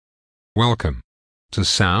Welcome to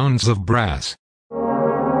Sounds of Brass.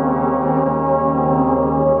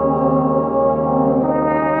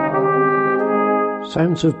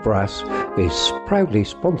 Sounds of Brass is proudly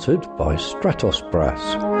sponsored by Stratos Brass.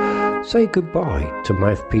 Say goodbye to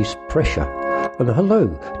mouthpiece pressure and hello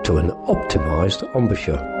to an optimised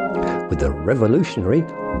embouchure with the revolutionary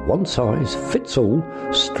one-size-fits-all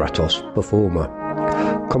Stratos Performer.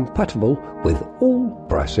 Compatible with all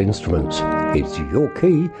brass instruments, it's your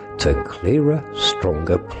key to clearer,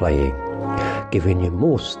 stronger playing, giving you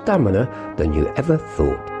more stamina than you ever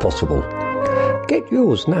thought possible. Get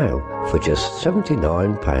yours now for just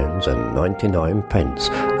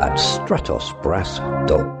 £79.99 at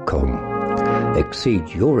stratosbrass.com. Exceed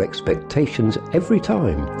your expectations every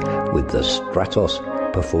time with the Stratos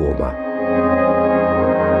Performer.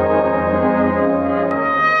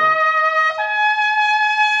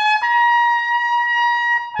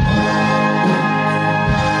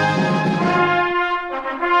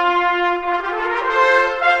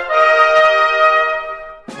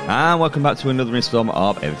 And welcome back to another instalment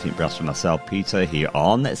of Everything Brass with myself, Peter, here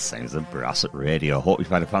on Sounds of Brass Radio. Hope you've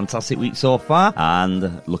had a fantastic week so far,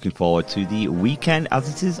 and looking forward to the weekend as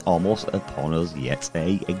it is almost upon us yet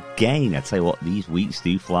again. I tell you what, these weeks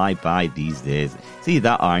do fly by these days. See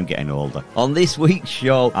that, or I'm getting older. On this week's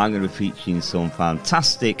show, I'm going to be featuring some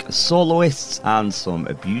fantastic soloists and some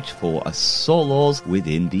beautiful solos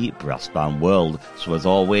within the brass band world. So as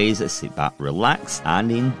always, sit back, relax,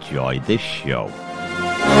 and enjoy the show.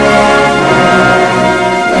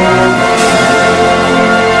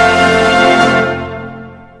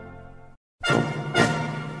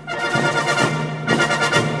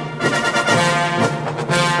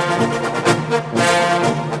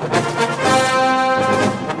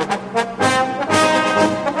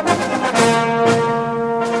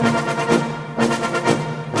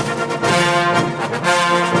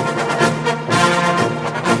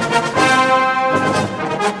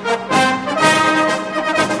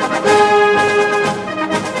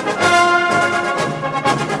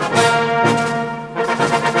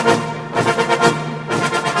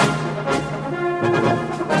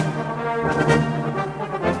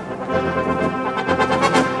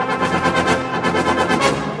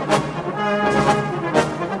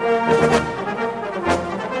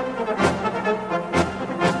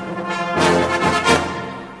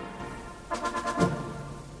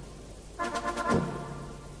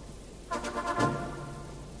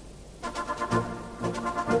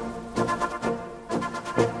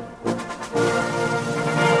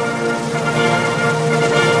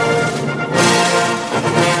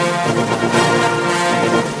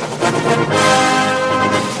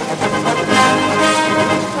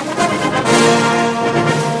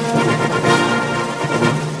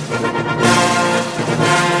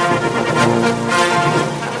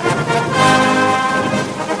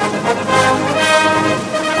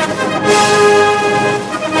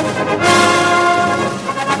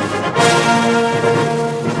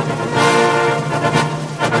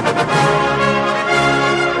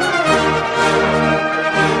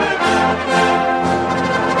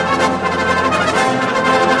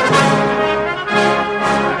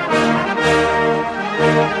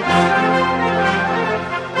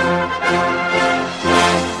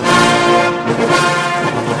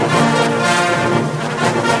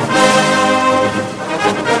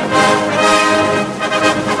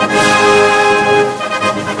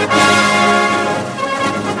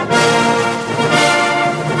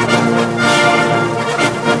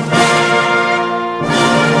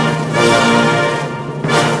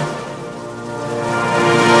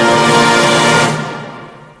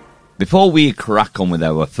 Before we crack on with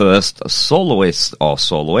our first soloist or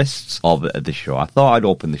soloists of the show, I thought I'd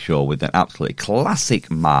open the show with an absolutely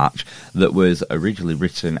classic march that was originally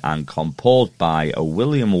written and composed by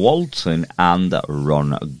William Walton and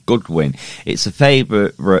Ron Goodwin. It's a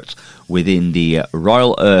favourite within the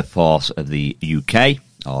Royal Air Force of the UK,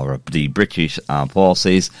 or the British Armed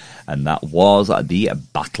Forces, and that was the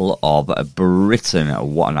Battle of Britain.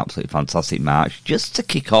 What an absolutely fantastic march, just to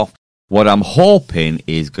kick off what I'm hoping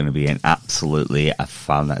is going to be an absolutely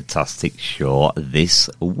fantastic show this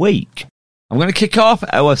week. I'm going to kick off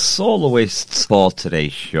our soloists for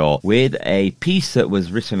today's show with a piece that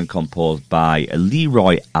was written and composed by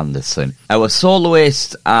Leroy Anderson. Our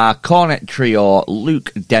soloists are cornet trio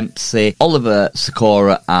Luke Dempsey, Oliver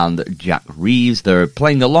Sikora and Jack Reeves. They're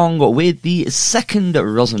playing along with the 2nd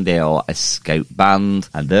Rosendale Scout Band,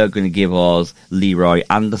 and they're going to give us Leroy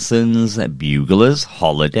Anderson's Bugler's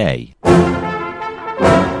Holiday.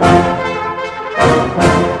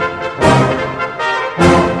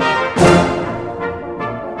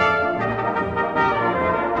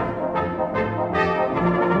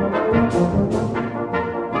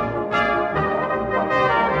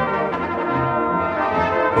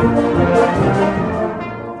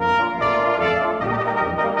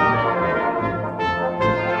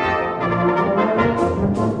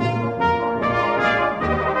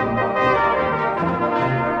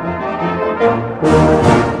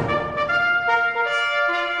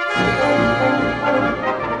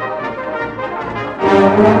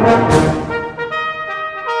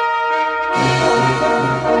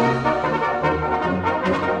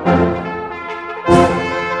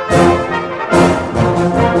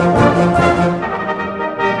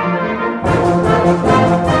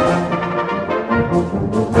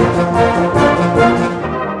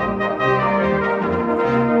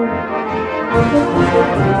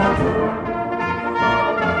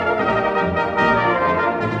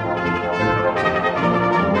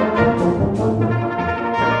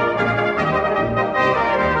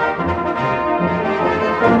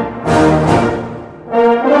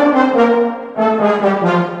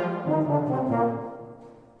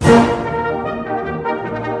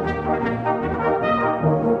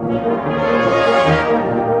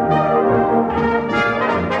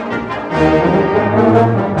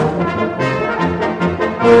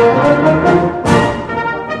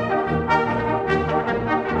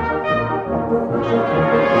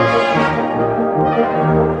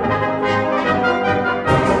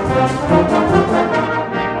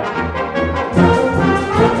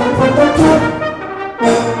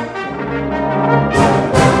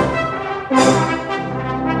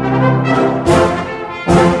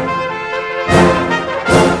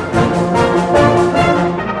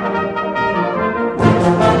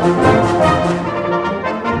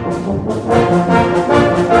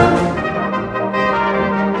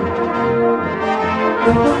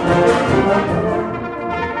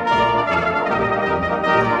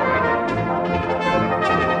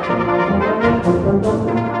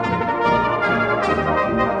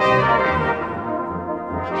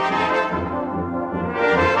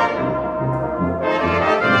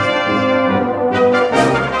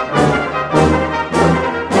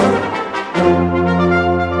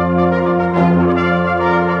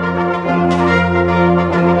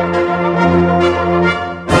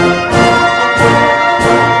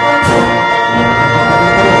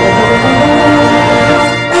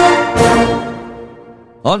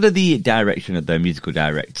 Under the direction of the musical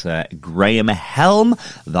director Graham Helm,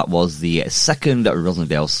 that was the second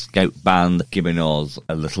Rosendale Scout Band, giving us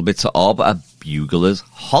a little bit of a bugler's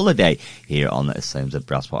holiday here on the Sounds of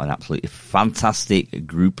Brass. What an absolutely fantastic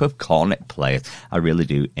group of cornet players. I really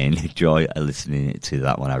do enjoy listening to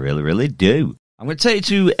that one. I really, really do. I'm going to take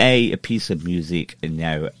you to a piece of music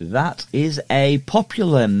now that is a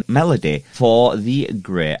popular melody for the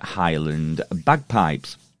Great Highland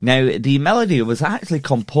Bagpipes. Now, the melody was actually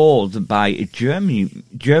composed by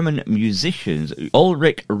German musicians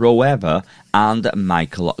Ulrich Roever and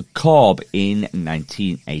Michael Korb in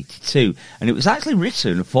 1982, and it was actually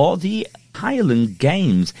written for the Highland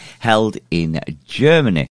Games held in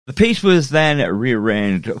Germany. The piece was then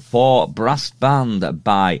rearranged for brass band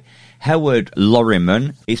by Howard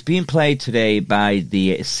Lorriman. It's being played today by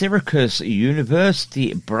the Syracuse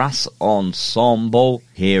University Brass Ensemble.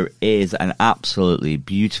 Here is an absolutely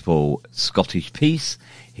beautiful Scottish piece.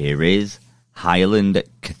 Here is Highland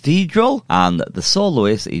Cathedral, and the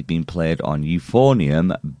soloist is being played on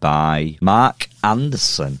euphonium by Mark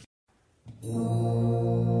Anderson.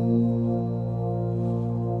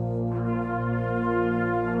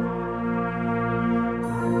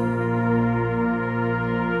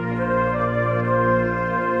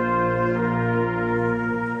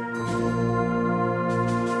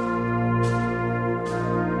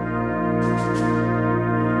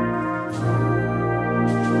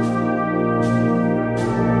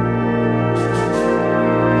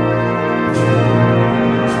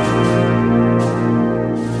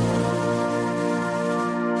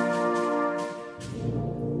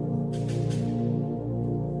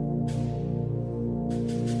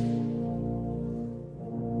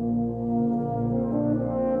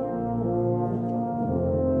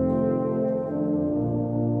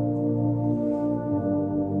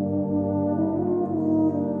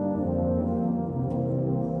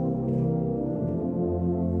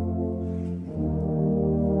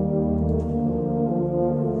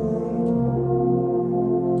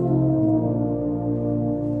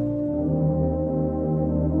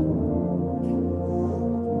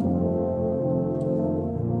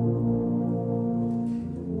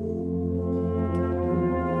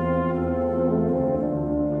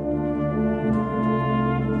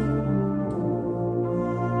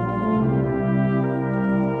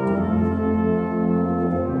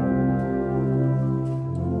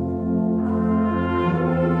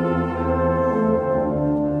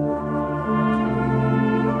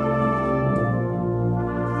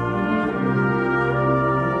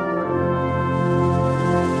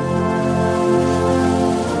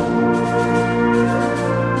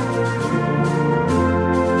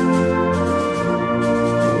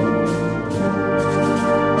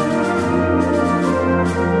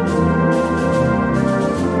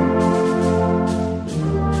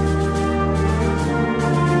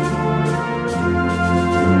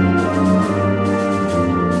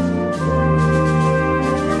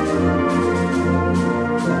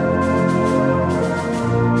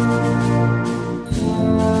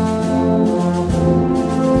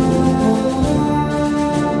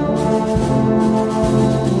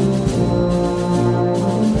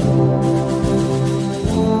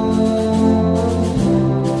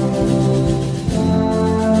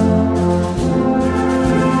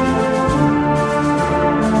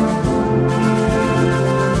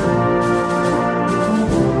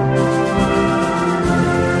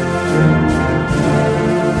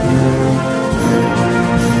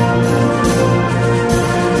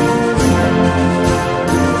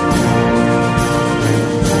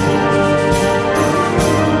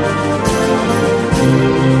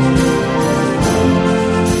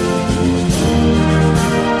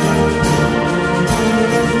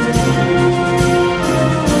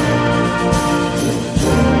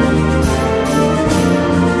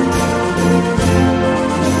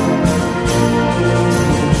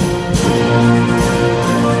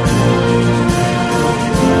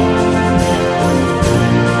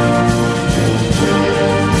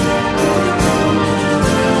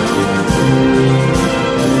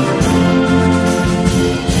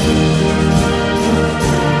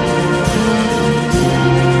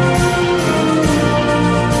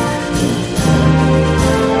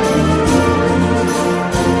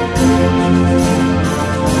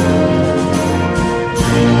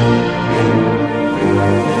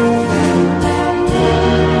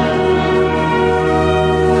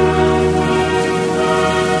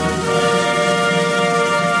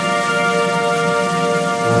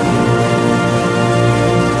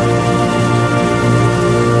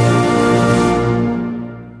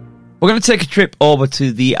 going to take a trip over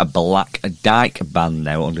to the Black Dyke Band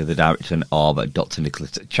now under the direction of Dr.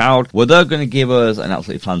 Nicholas Child, where they're going to give us an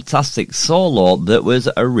absolutely fantastic solo that was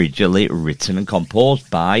originally written and composed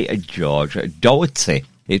by George Doherty.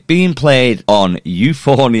 It's being played on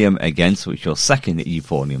euphonium again, so it's your second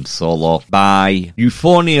euphonium solo by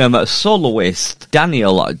euphonium soloist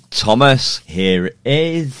Daniel Thomas. Here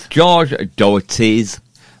is George Doherty's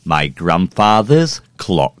My Grandfather's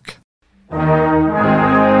Clock.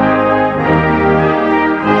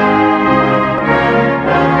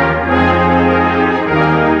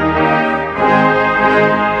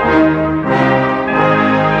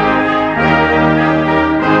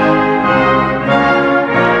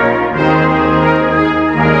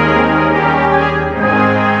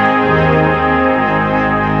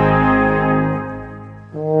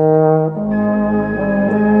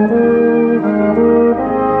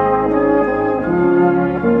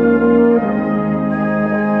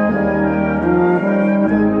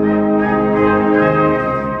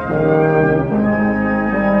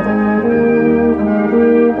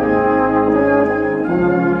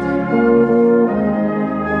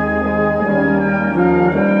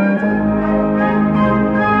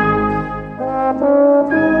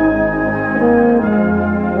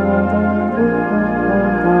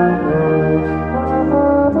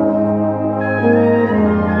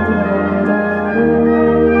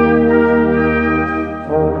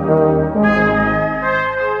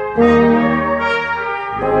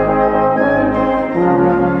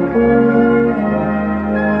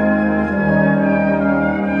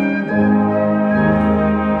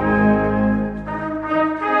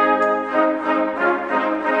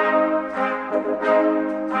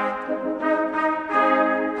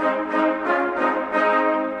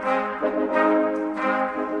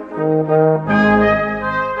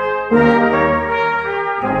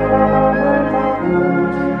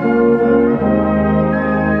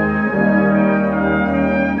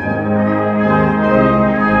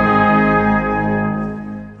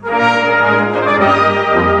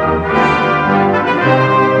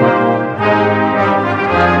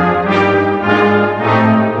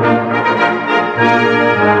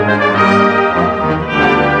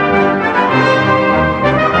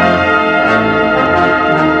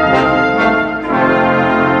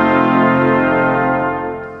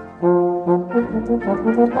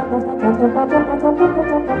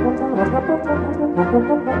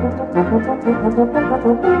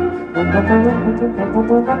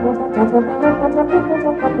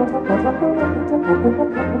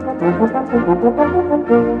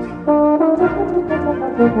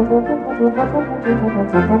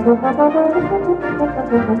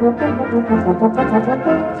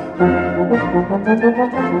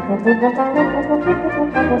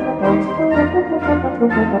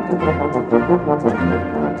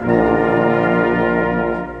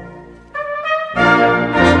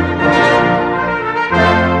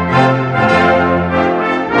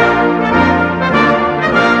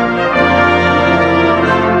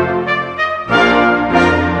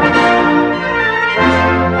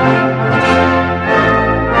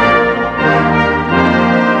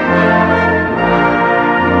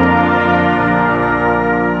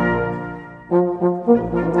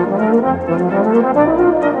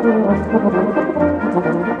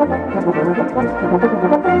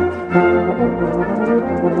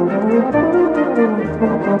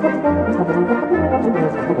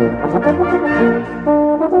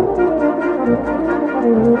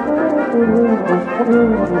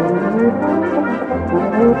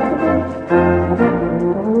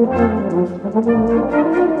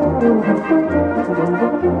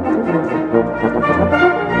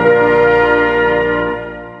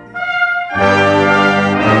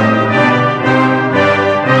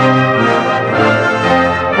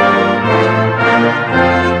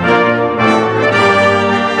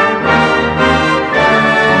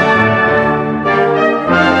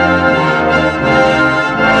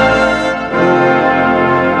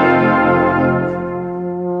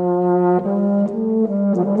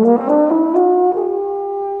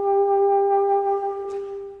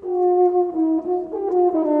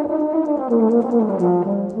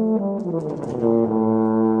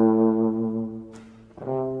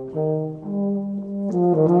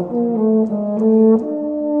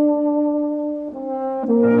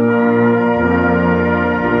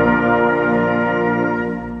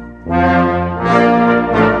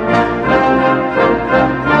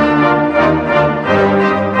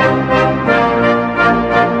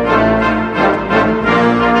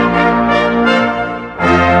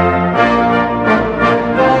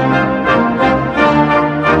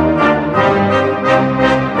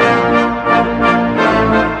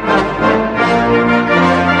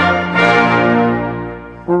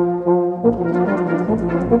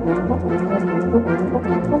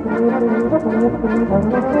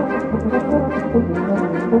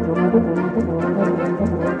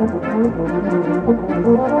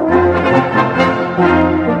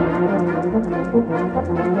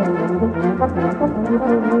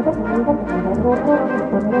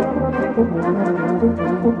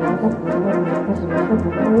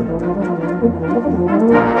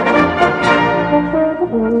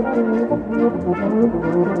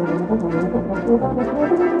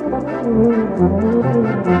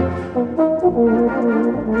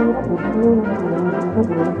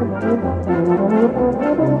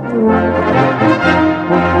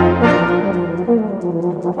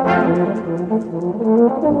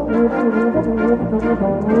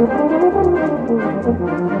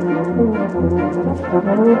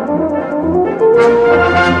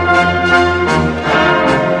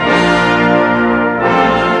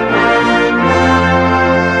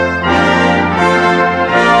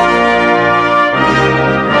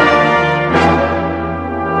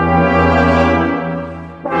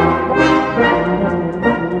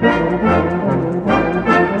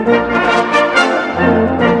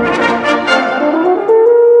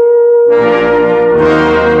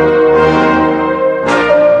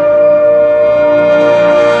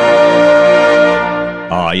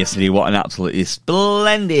 Yesterday, what an absolutely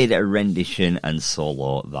splendid rendition and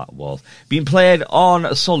solo that was. Being played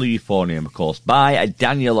on solo euphonium, of course, by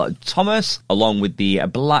Daniel Thomas, along with the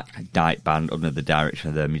Black Dyke Band under the direction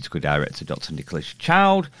of their musical director, Dr. Nicholas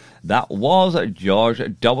Child. That was George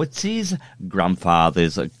Doherty's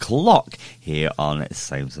grandfather's clock here on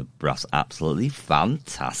Sounds of Brass. Absolutely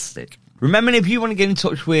fantastic. Remember, if you want to get in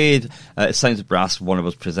touch with Sounds of Brass, one of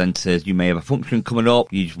us presenters, you may have a function coming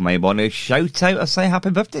up, you may want to shout out or say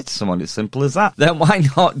happy birthday to someone, it's simple as that. Then why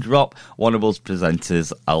not drop one of us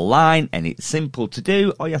presenters a line, and it's simple to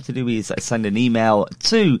do. All you have to do is send an email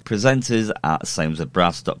to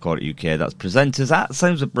presenters@soundsofbrass.co.uk. That's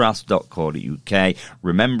presenters@soundsofbrass.co.uk.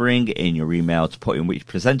 Remembering in your email to put in which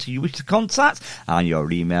presenter you wish to contact, and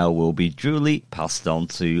your email will be duly passed on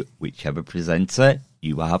to whichever presenter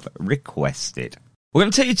you have requested. We're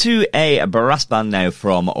going to take you to a brass band now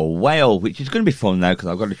from Wales, which is going to be fun now because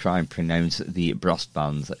I've got to try and pronounce the brass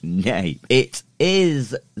band's name. It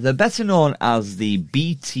is the better known as the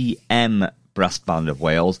BTM Brass Band of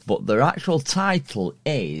Wales, but their actual title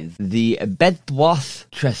is the Bedworth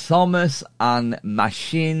Trethomas and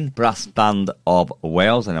Machine Brass Band of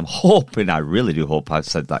Wales, and I really do hope I've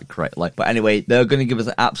said that correctly. But anyway, they're going to give us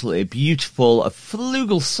an absolutely beautiful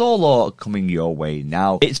flugel solo coming your way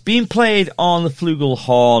now. It's being played on the flugel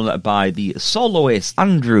horn by the soloist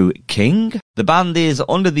Andrew King. The band is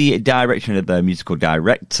under the direction of their musical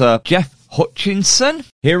director, Jeff Hutchinson.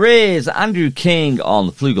 Here is Andrew King on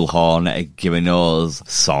the flugelhorn giving us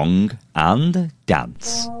Song and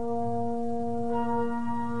Dance.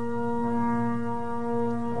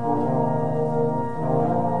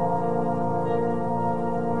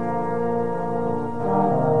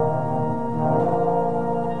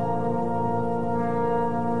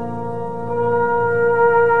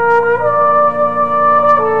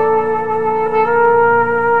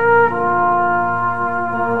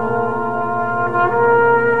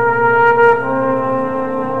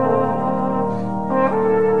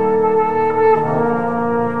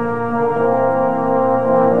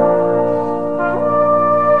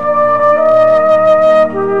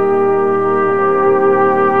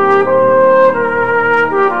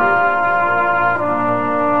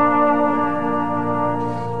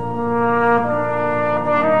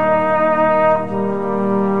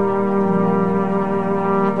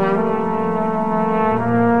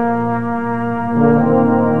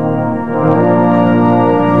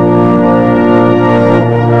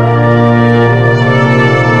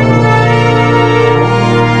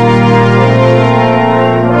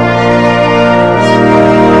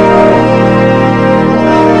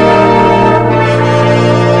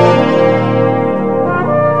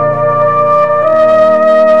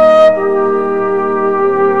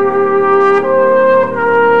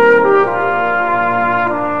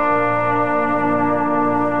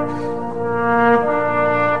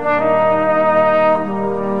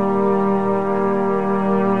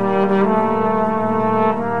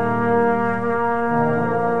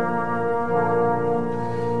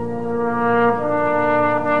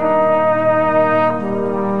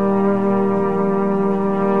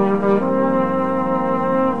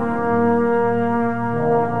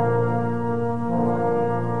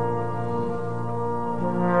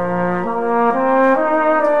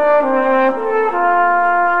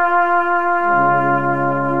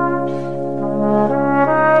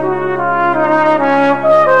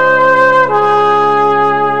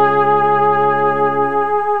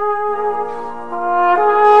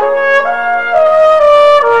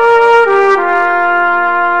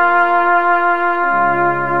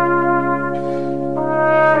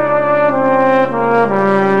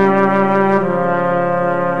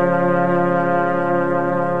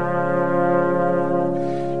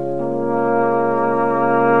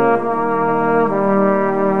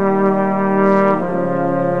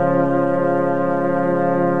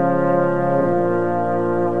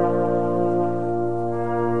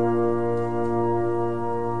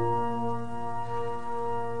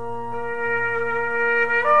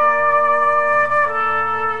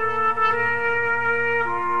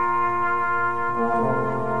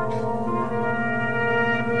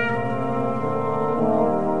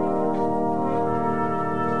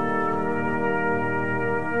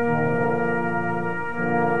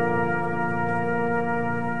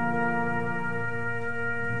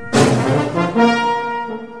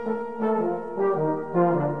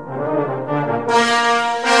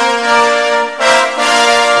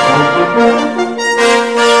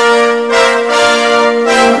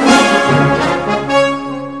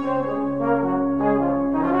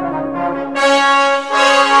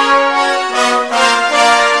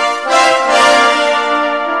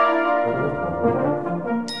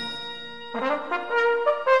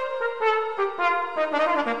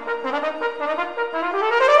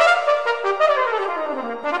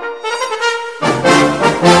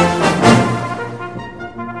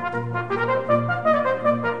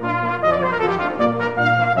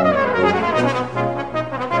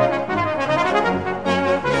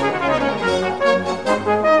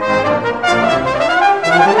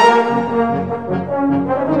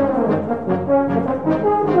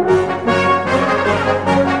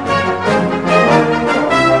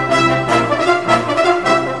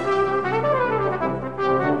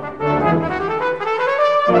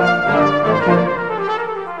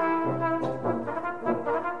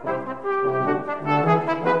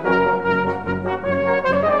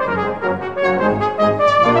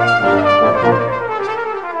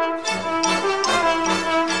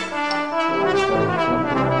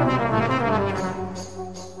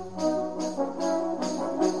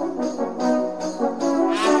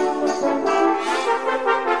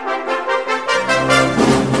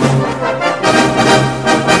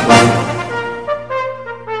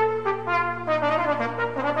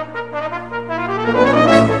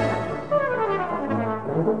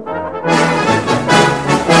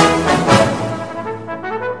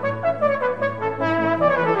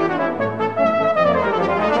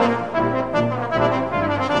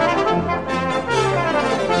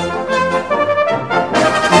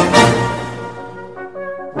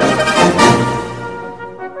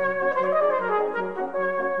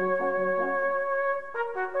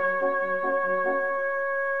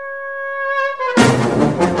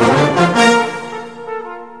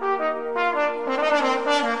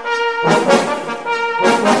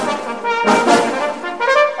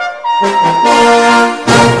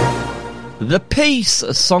 The piece,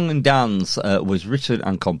 Song and Dance, was written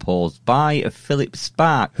and composed by Philip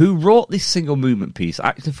Spark, who wrote this single movement piece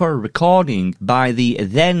actually for a recording by the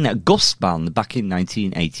then Gus Band back in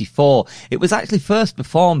 1984. It was actually first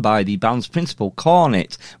performed by the band's principal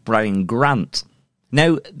cornet, Brian Grant.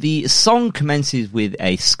 Now, the song commences with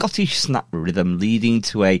a Scottish snap rhythm leading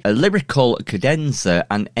to a lyrical cadenza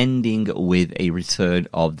and ending with a return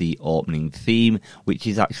of the opening theme, which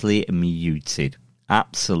is actually muted.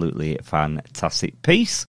 Absolutely fantastic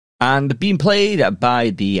piece. And being played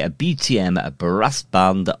by the BTM Brass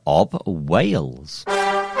Band of Wales.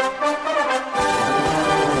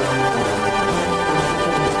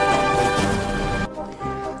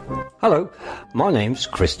 Hello, my name's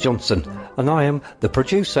Chris Johnson, and I am the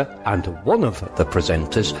producer and one of the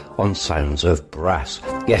presenters on Sounds of Brass.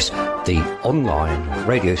 Yes, the online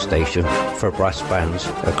radio station for brass bands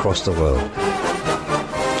across the world.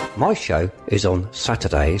 My show is on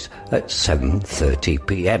Saturdays at 7:30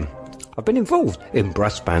 p.m. I've been involved in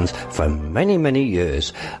brass bands for many, many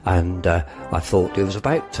years, and I thought it was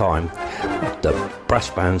about time that brass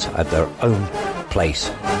bands had their own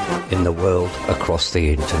place in the world across the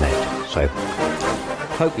internet. So,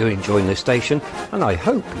 hope you're enjoying this station, and I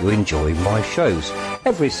hope you enjoy my shows.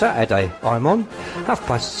 Every Saturday I'm on,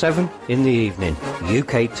 7:30 in the evening,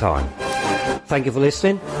 UK time. Thank you for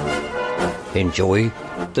listening. Enjoy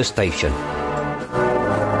the station.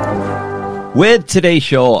 With today's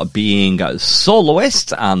show being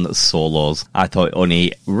soloists and solos, I thought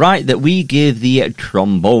only right that we give the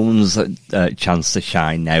trombones a chance to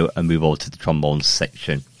shine now and move over to the trombones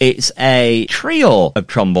section. It's a trio of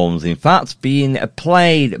trombones, in fact, being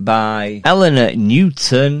played by Eleanor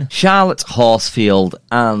Newton, Charlotte Horsfield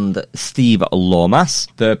and Steve Lomas.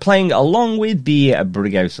 They're playing along with the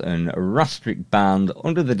Brighouse and Rastrick Band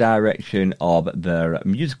under the direction of their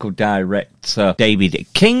musical director, David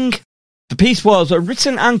King. The piece was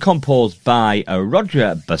written and composed by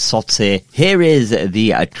Roger Bassotti. Here is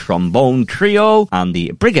the trombone trio and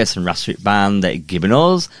the Brighouse and Rastrick Band giving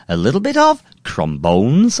us a little bit of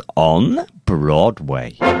Trombones on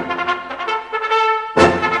Broadway.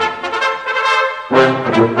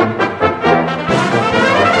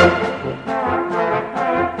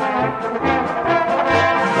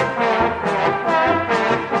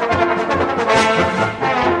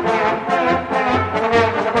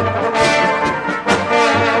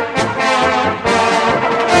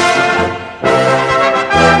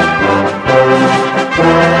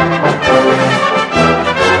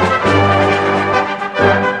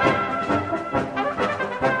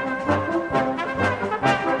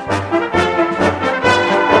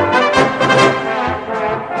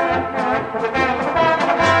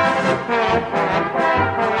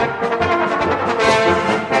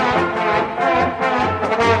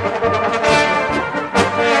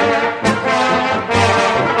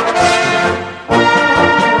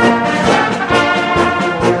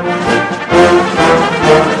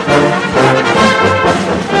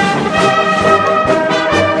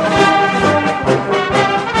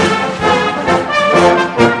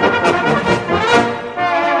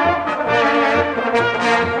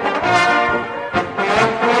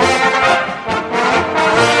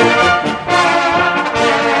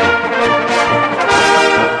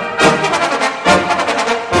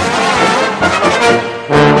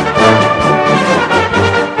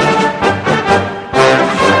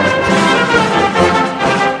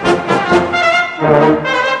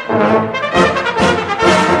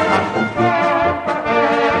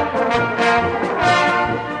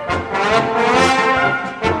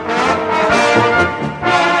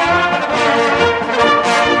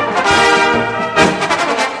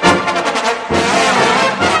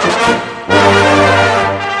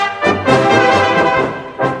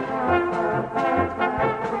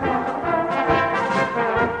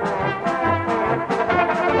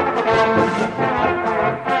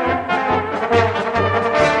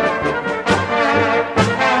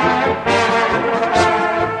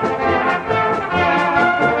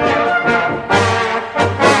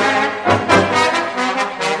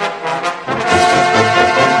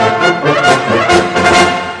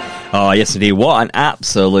 Oh, yes, indeed. What an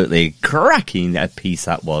absolutely cracking piece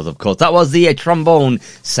that was, of course. That was the trombone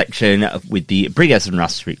section with the Briggers and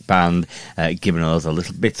Rastrick Band, giving us a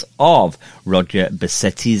little bit of Roger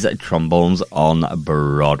Bassetti's trombones on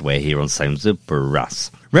Broadway here on Sounds of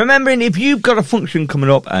Brass. Remembering, if you've got a function coming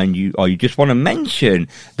up and you just want to mention,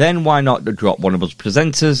 then why not drop one of us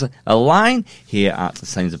presenters a line here at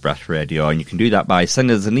Sounds of Brass Radio, and you can do that by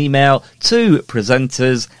sending us an email to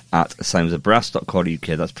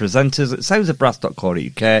presenters@soundsofbrass.co.uk. That's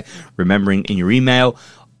presenters@soundsofbrass.co.uk. Remembering in your email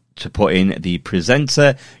to put in the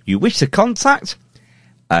presenter you wish to contact,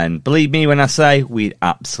 and believe me when I say we'd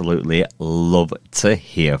absolutely love to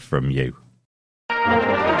hear from you.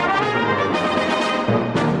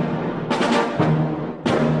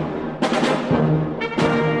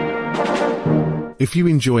 If you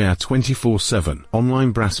enjoy our 24/7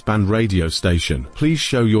 online brass band radio station, please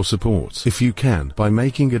show your support, if you can, by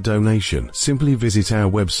making a donation. Simply visit our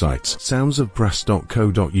website,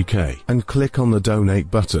 soundsofbrass.co.uk, and click on the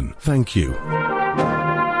donate button. Thank you.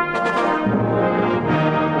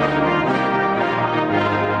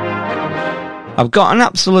 I've got an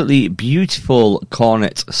absolutely beautiful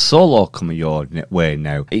cornet solo coming your way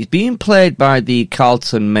now. It's being played by the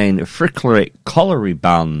Carlton Main Fricklery Colliery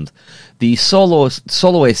Band. The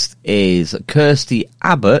soloist is Kirsty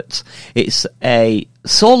Abbott. It's a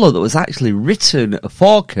solo that was actually written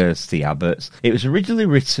for Kirsty Abbott. It was originally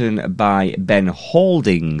written by Ben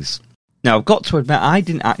Holdings. Now, I've got to admit, I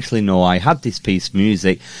didn't actually know I had this piece of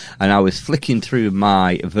music, and I was flicking through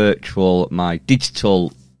my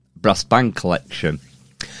digital brass band collection.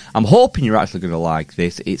 I'm hoping you're actually going to like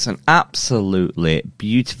this. It's an absolutely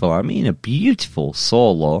beautiful, a beautiful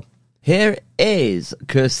solo. Here is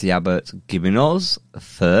Kirsty Abbott giving us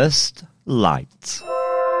First Light.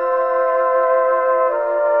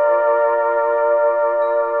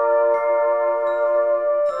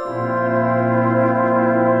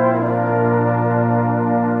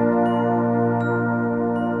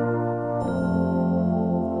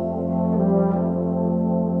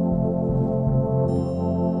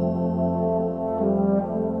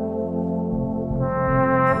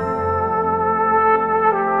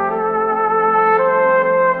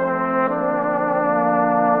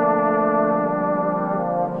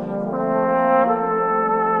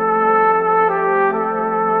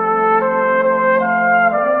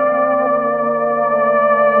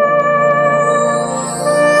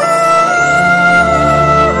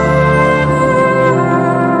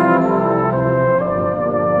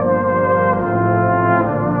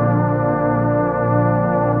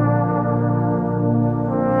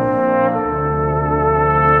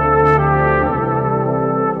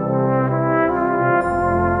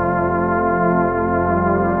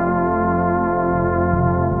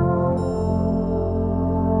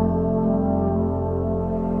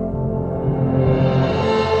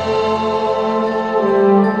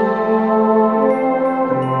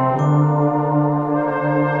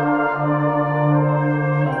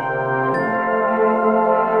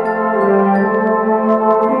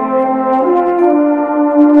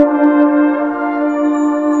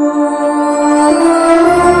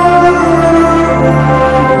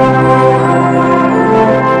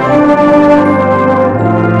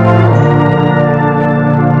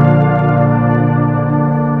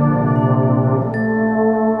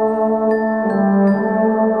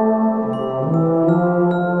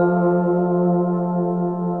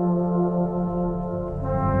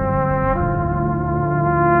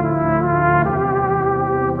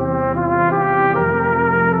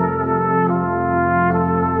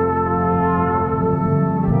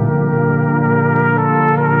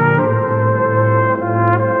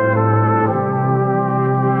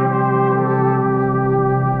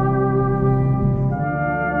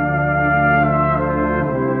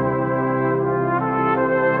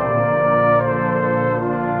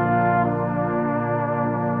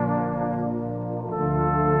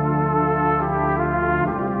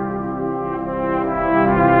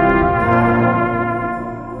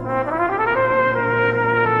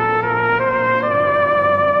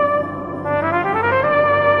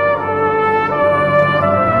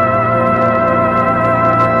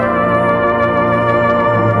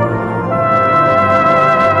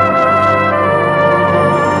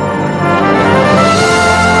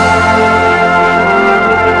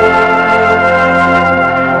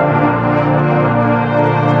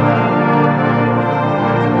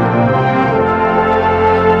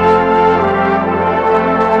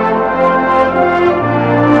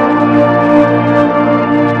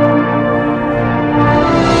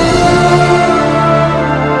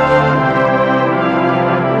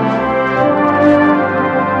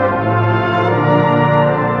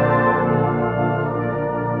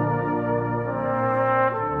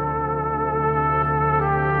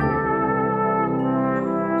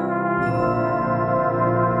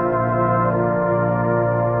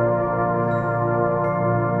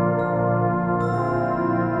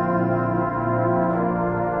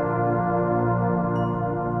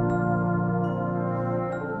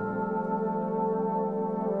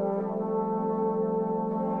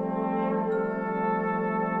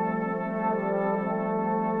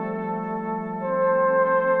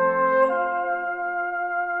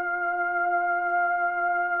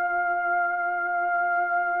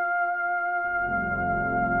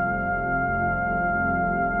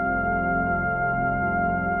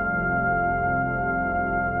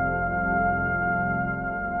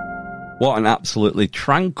 What an absolutely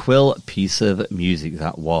tranquil piece of music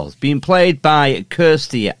that was. Being played by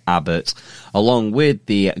Kirsty Abbott, along with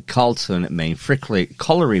the Carlton Main Frickley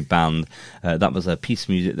Colliery Band. That was a piece of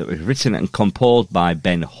music that was written and composed by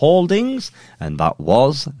Ben Holdings, and that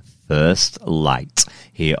was First Light,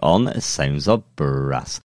 here on Sounds of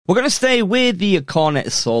Brass. We're going to stay with the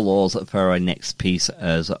cornet solos for our next piece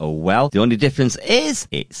as well. The only difference is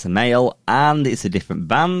it's male and it's a different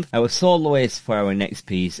band. Our soloist for our next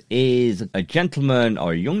piece is a gentleman,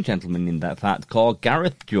 or a young gentleman in that fact, called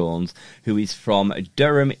Gareth Jones, who is from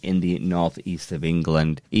Durham in the northeast of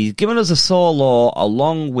England. He's given us a solo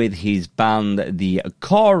along with his band, the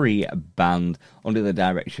QRIH Band, under the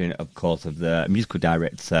direction, of course, of the musical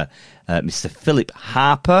director, Mr. Philip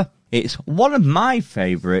Harper. It's one of my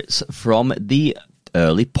favourites from the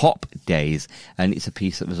early pop days, and it's a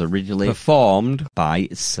piece that was originally performed by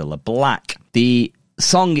Cilla Black. The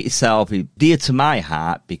song itself is dear to my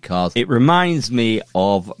heart because it reminds me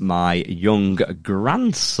of my young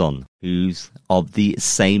grandson, who's of the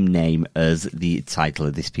same name as the title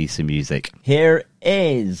of this piece of music. Here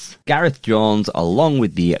is Gareth Jones along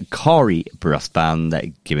with the QRIH Brass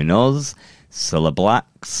Band giving us Cilla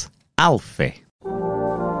Black's Alfie.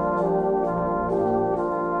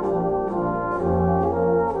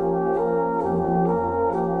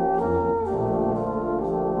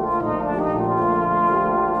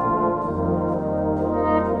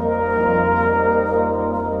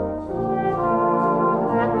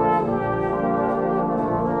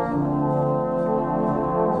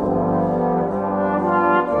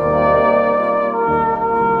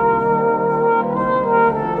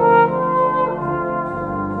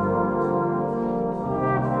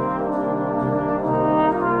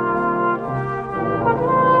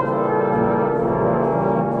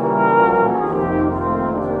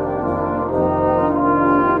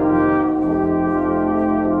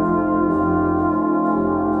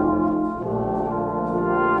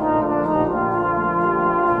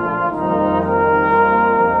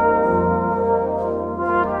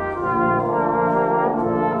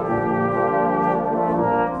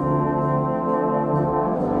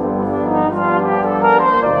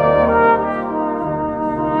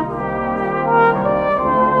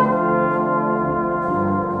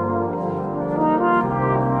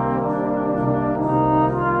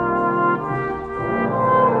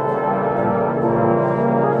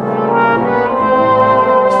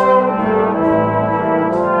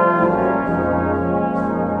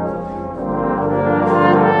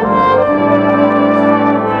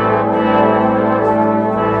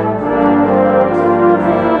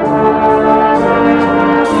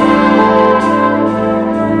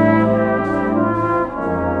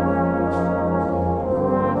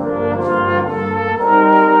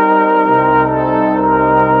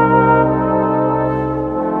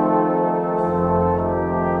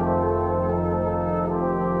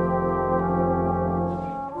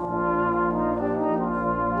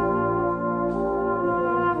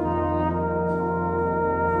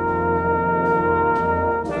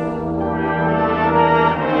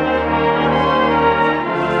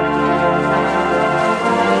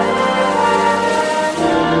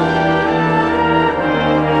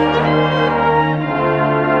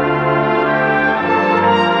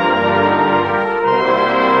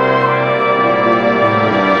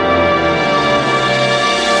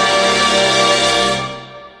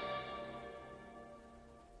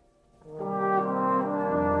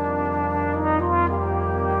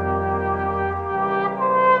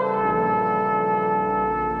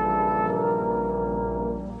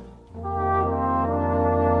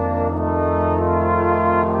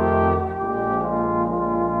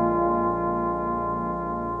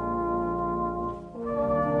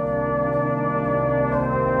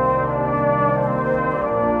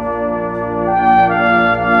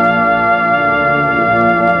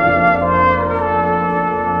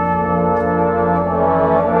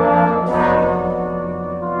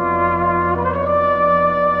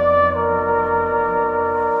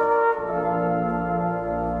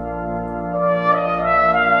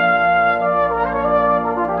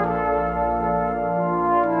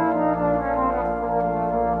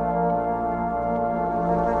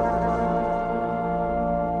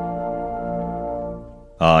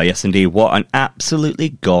 Yes indeed, what an absolutely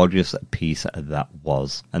gorgeous piece that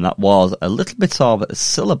was. And that was a little bit of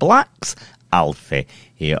Cilla Black's Alfie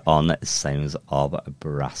here on Sounds of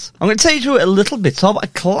Brass. I'm going to take you through a little bit of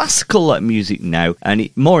classical music now, and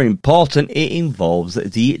more important, it involves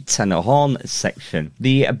the tenor horn section.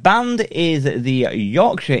 The band is the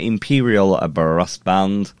Yorkshire Imperial Brass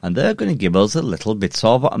Band, and they're going to give us a little bit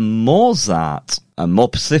of Mozart. And more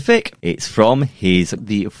specific, it's from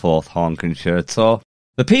the Fourth Horn Concerto.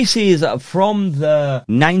 The piece is from the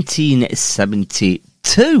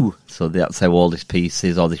 1972, so that's how old this piece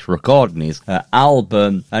is, or this recording is,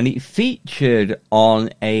 album, and it featured on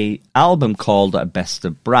a album called Best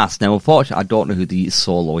of Brass. Now, unfortunately, I don't know who the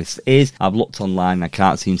soloist is. I've looked online, I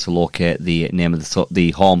can't seem to locate the name of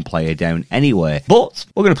the horn player down anywhere. But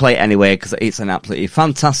we're going to play it anyway, because it's an absolutely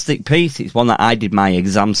fantastic piece. It's one that I did my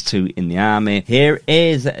exams to in the army. Here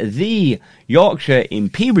is the Yorkshire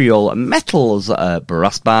Imperial Metals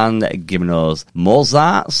Brass Band giving us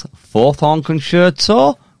Mozart's Fourth Horn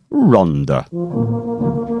Concerto, Ronda.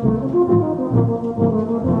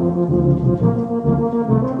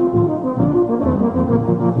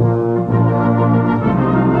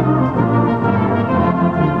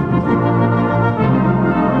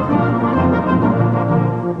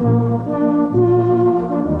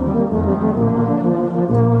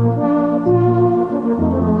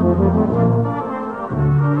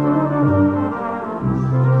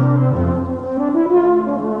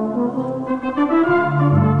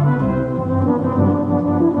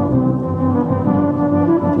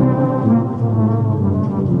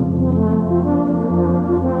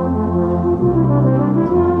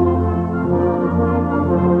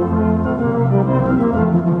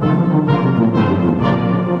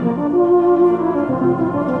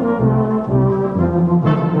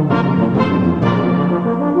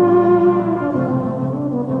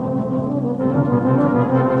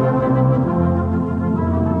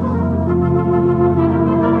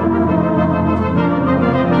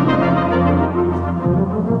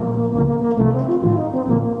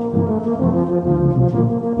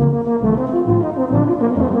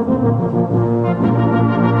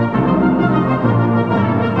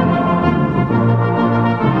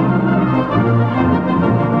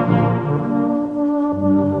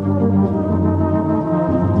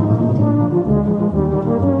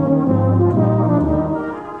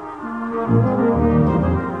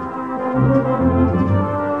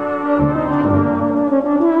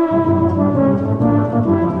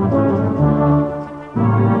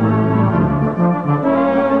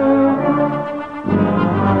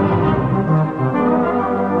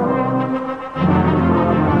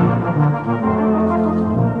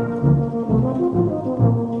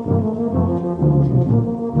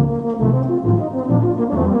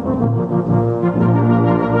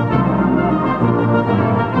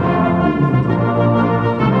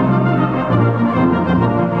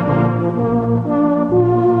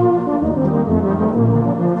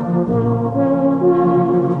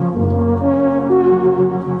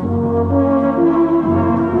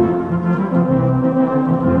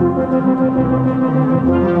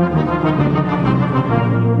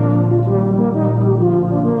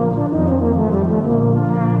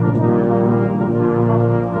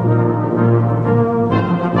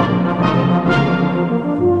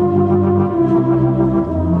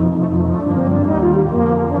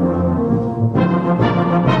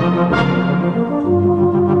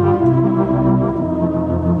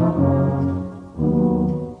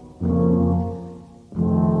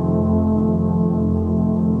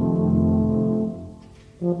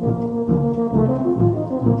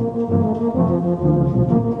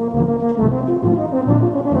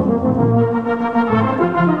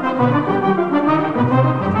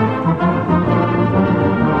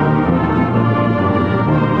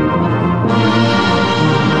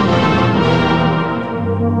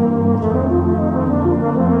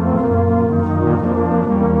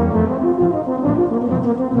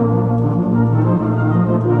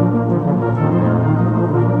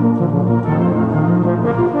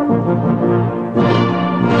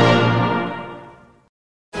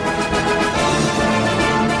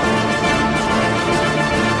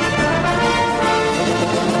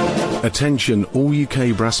 Attention all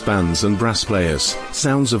UK brass bands and brass players.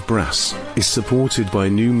 Sounds of Brass is supported by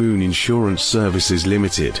New Moon Insurance Services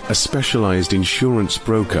Limited, a specialised insurance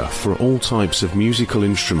broker for all types of musical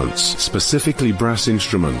instruments, specifically brass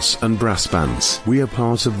instruments and brass bands. We are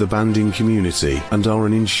part of the banding community and are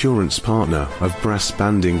an insurance partner of Brass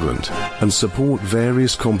Band England and support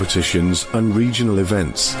various competitions and regional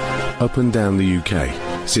events up and down the UK.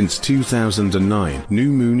 Since 2009,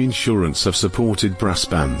 New Moon Insurance have supported brass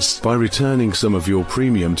bands by returning some of your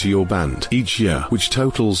premium to your band each year, which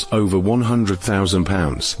totals over £100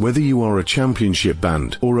 £100,000. Whether you are a championship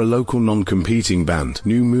band or a local non-competing band,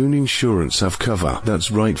 New Moon Insurance have cover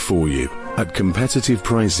that's right for you at competitive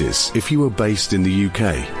prices. If you are based in the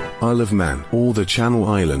UK, Isle of Man or the Channel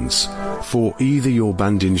Islands, for either your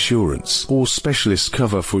band insurance or specialist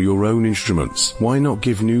cover for your own instruments, why not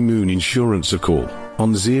give New Moon Insurance a call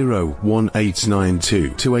on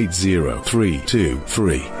 01892 280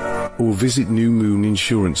 323 or visit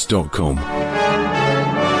newmooninsurance.com.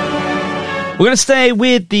 We're going to stay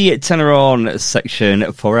with the Tenor Horn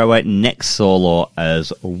section for our next solo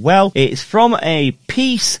as well. It's from a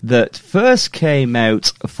piece that first came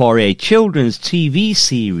out for a children's TV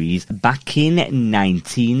series back in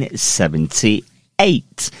 1978.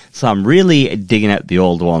 So I'm really digging out the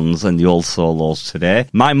old ones and the old solos today.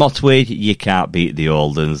 My motto is, you can't beat the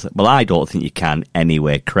old ones. Well, I don't think you can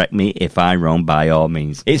anyway. Correct me if I'm wrong, by all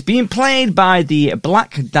means. It's being played by the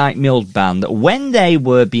Black Dyke Mills Band when they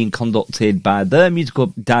were being conducted by their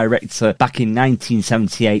musical director back in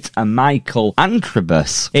 1978, Michael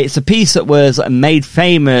Antrobus. It's a piece that was made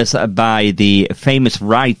famous by the famous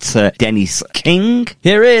writer Dennis King.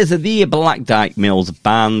 Here is the Black Dyke Mills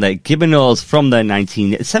Band giving us from their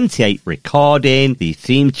 1978 recording the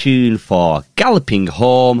theme tune for Galloping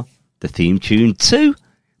Home, the theme tune to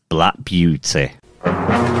Black Beauty.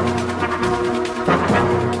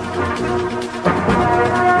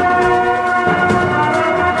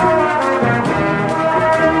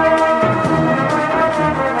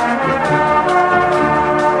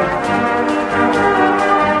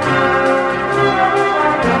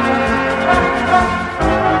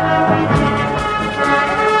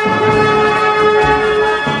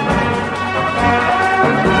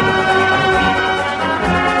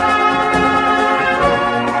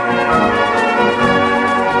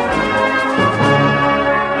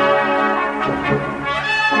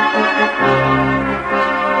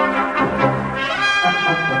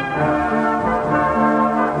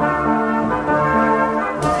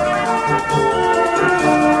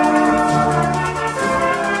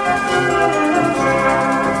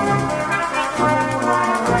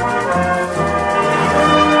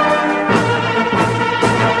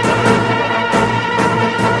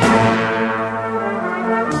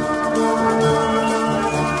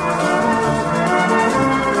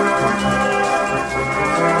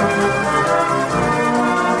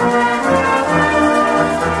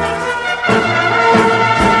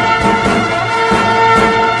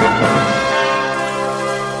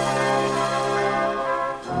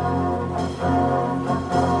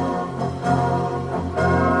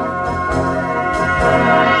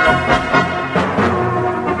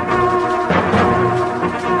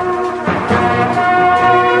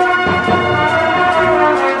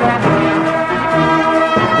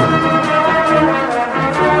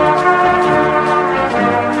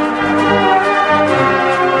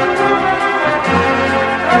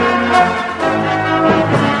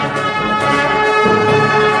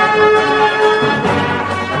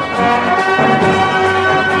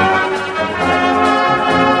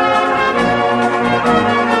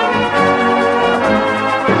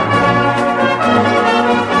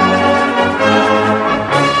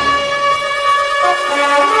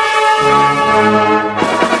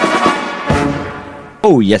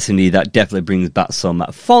 Oh, yes, indeed. That definitely brings back some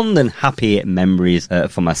fond and happy memories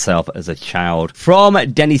for myself as a child. From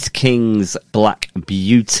Dennis King's Black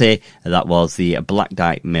Beauty, that was the Black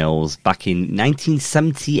Dyke Mills back in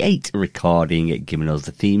 1978 recording, giving us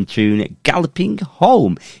the theme tune Galloping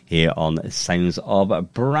Home here on Sounds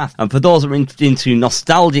of Brass. And for those who are into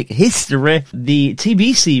nostalgic history, the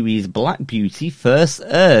TV series Black Beauty first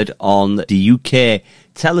aired on the UK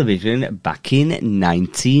television back in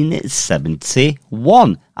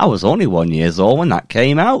 1971. I was only 1 year old when that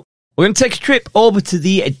came out. We're going to take a trip over to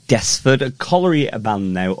the Desford Colliery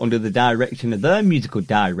Band now under the direction of their musical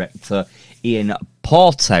director Ian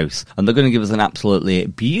Porthouse, and they're going to give us an absolutely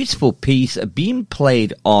beautiful piece being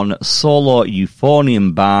played on solo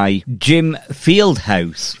euphonium by Jim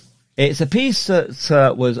Fieldhouse. It's a piece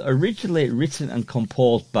that was originally written and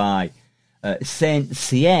composed by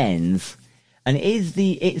Saint-Saëns, and it's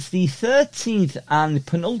the 13th and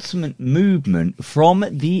penultimate movement from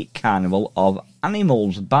the Carnival of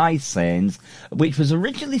Animals by Saëns, which was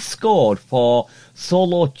originally scored for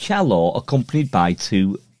solo cello accompanied by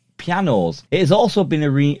two pianos. It has also been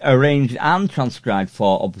arranged and transcribed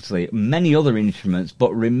for, obviously, many other instruments,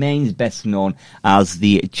 but remains best known as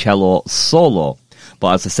the cello solo.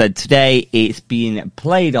 But as I said, today it's being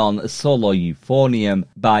played on solo euphonium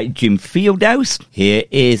by Jim Fieldhouse. Here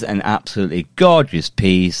is an absolutely gorgeous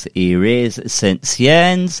piece. Here is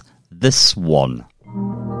Saint-Saëns, The Swan.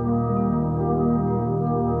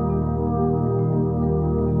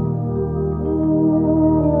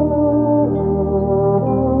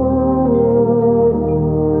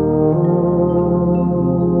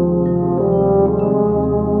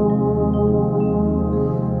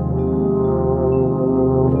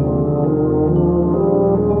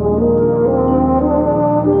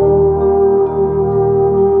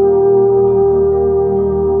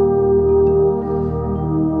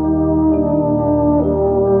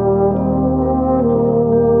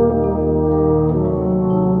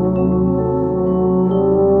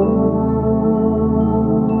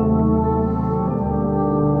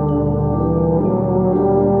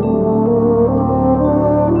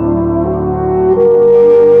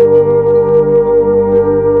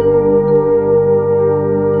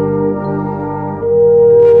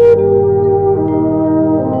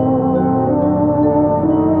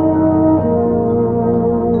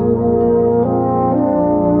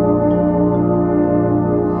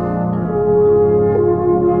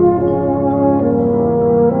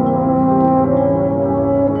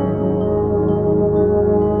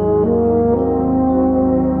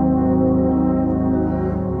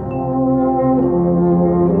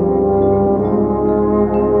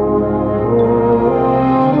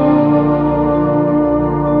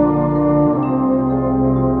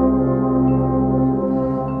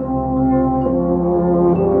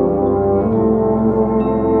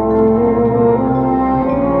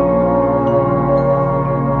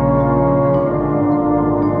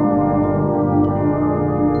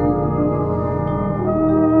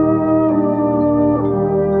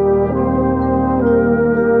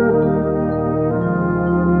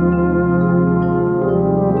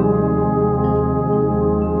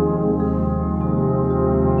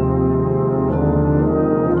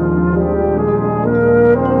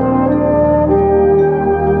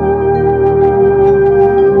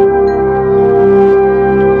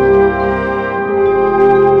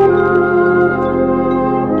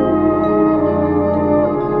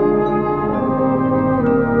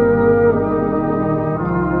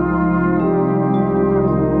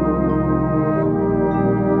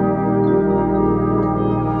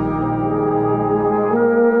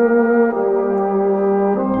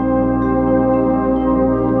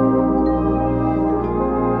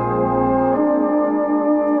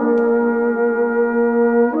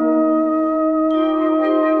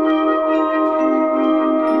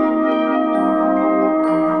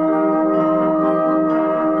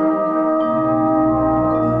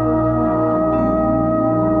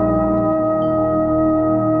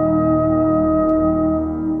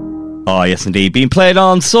 Oh, yes, indeed. Being played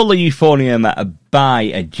on solo euphonium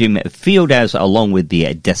by Jim Fieldhouse along with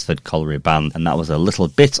the Desford Colliery Band, and that was a little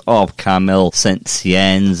bit of Camille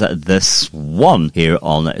Saint-Saëns' The Swan here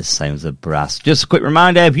on Sounds of Brass. Just a quick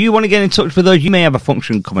reminder, if you want to get in touch with us, you may have a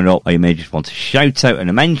function coming up, or you may just want to shout out and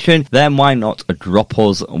a mention, then why not drop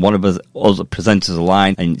us, one of us presenters a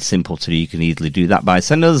line, and it's simple to do. You can easily do that by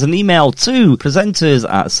sending us an email to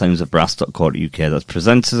presenters@soundsofbrass.co.uk. That's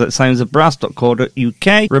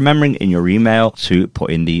presenters@soundsofbrass.co.uk. Remembering in your email to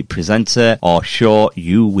put in the presenter or show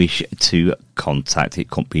you wish to contact. It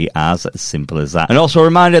could be as simple as that. And also a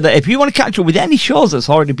reminder that if you want to catch up with any shows that's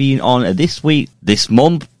already been on this week, this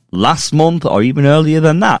month, last month, or even earlier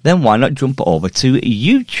than that, then why not jump over to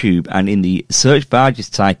YouTube and in the search bar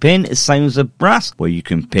just type in Sounds of Brass, where you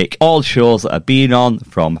can pick all shows that have been on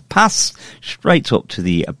from past straight up to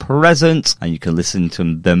the present, and you can listen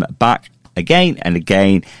to them back again and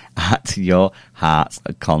again at your heart's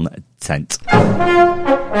content.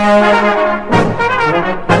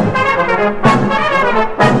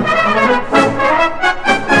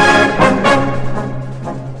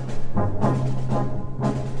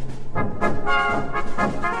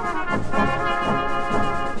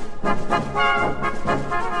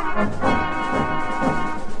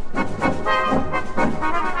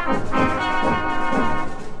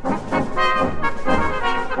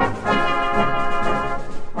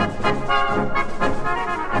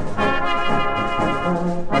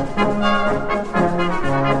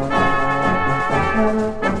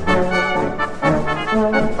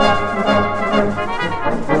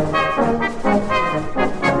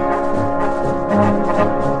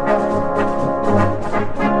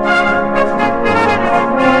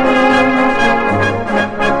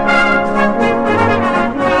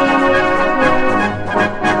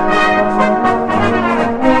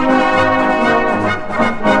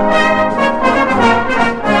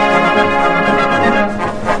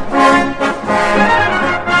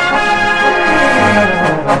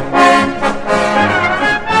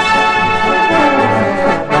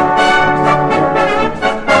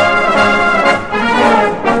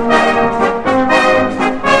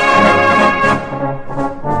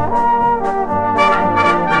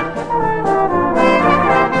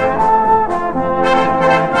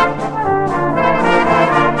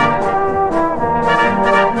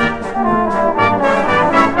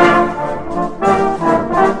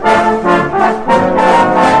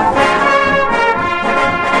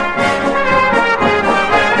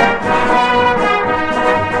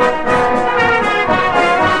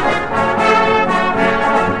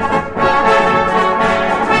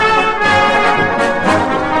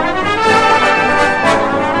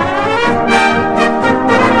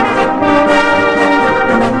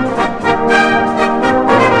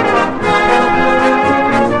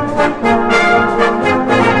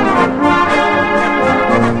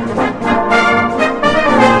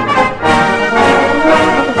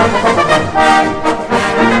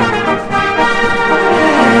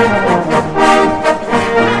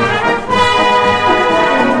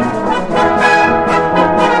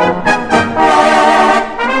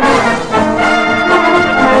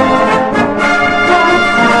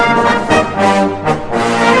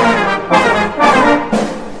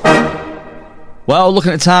 Well,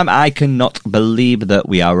 looking at the time, I cannot believe that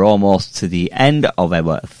we are almost to the end of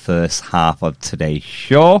our first half of today's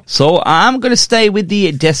show. So I'm going to stay with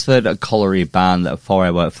the Desford Colliery Band for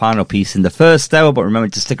our final piece in the first hour. But remember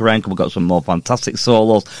to stick around because we've got some more fantastic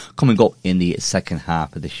solos coming up in the second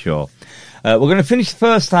half of the show. We're going to finish the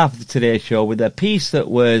first half of today's show with a piece that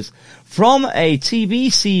was from a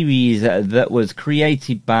TV series that was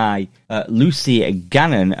created by Lucy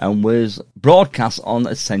Gannon and was broadcast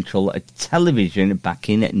on Central Television back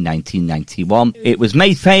in 1991. It was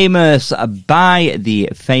made famous by the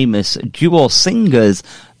famous duo singers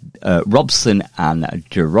Robson and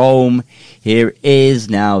Jerome. Here is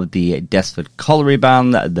now the Desford Colliery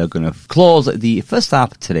Band. They're going to close the first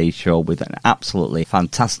half of today's show with an absolutely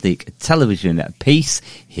fantastic television piece.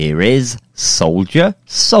 Here is Soldier,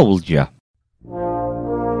 Soldier.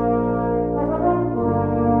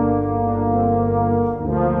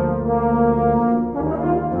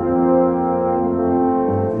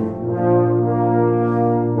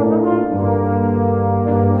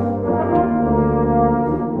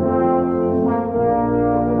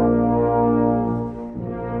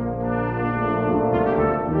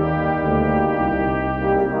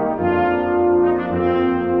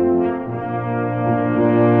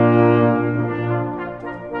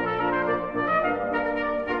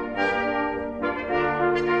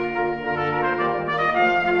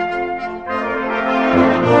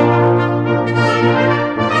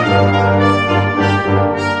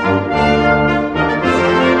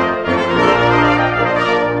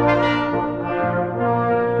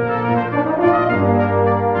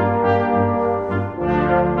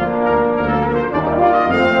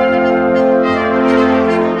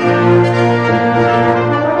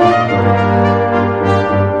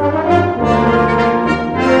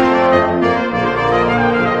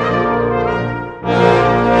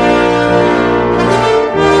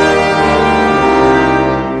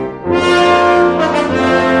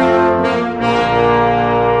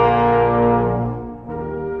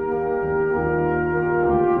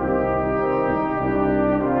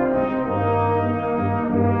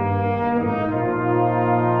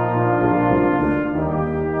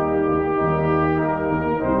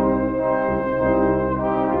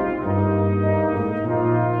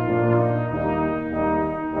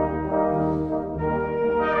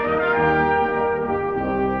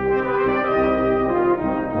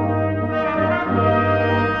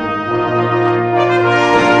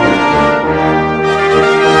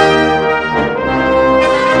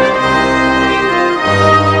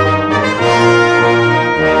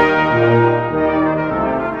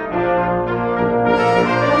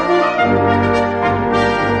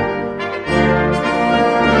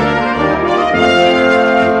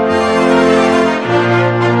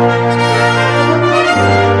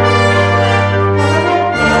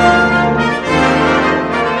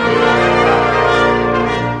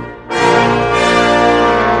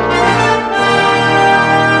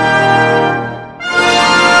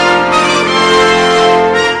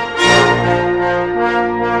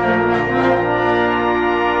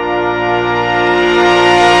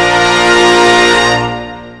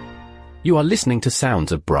 You are listening to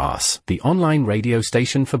Sounds of Brass, the online radio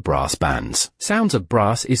station for brass bands. Sounds of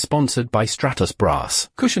Brass is sponsored by Stratos Brass.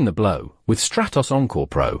 Cushion the blow with Stratos Encore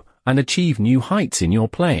Pro and achieve new heights in your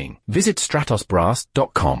playing. Visit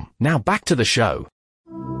stratosbrass.com. Now back to the show.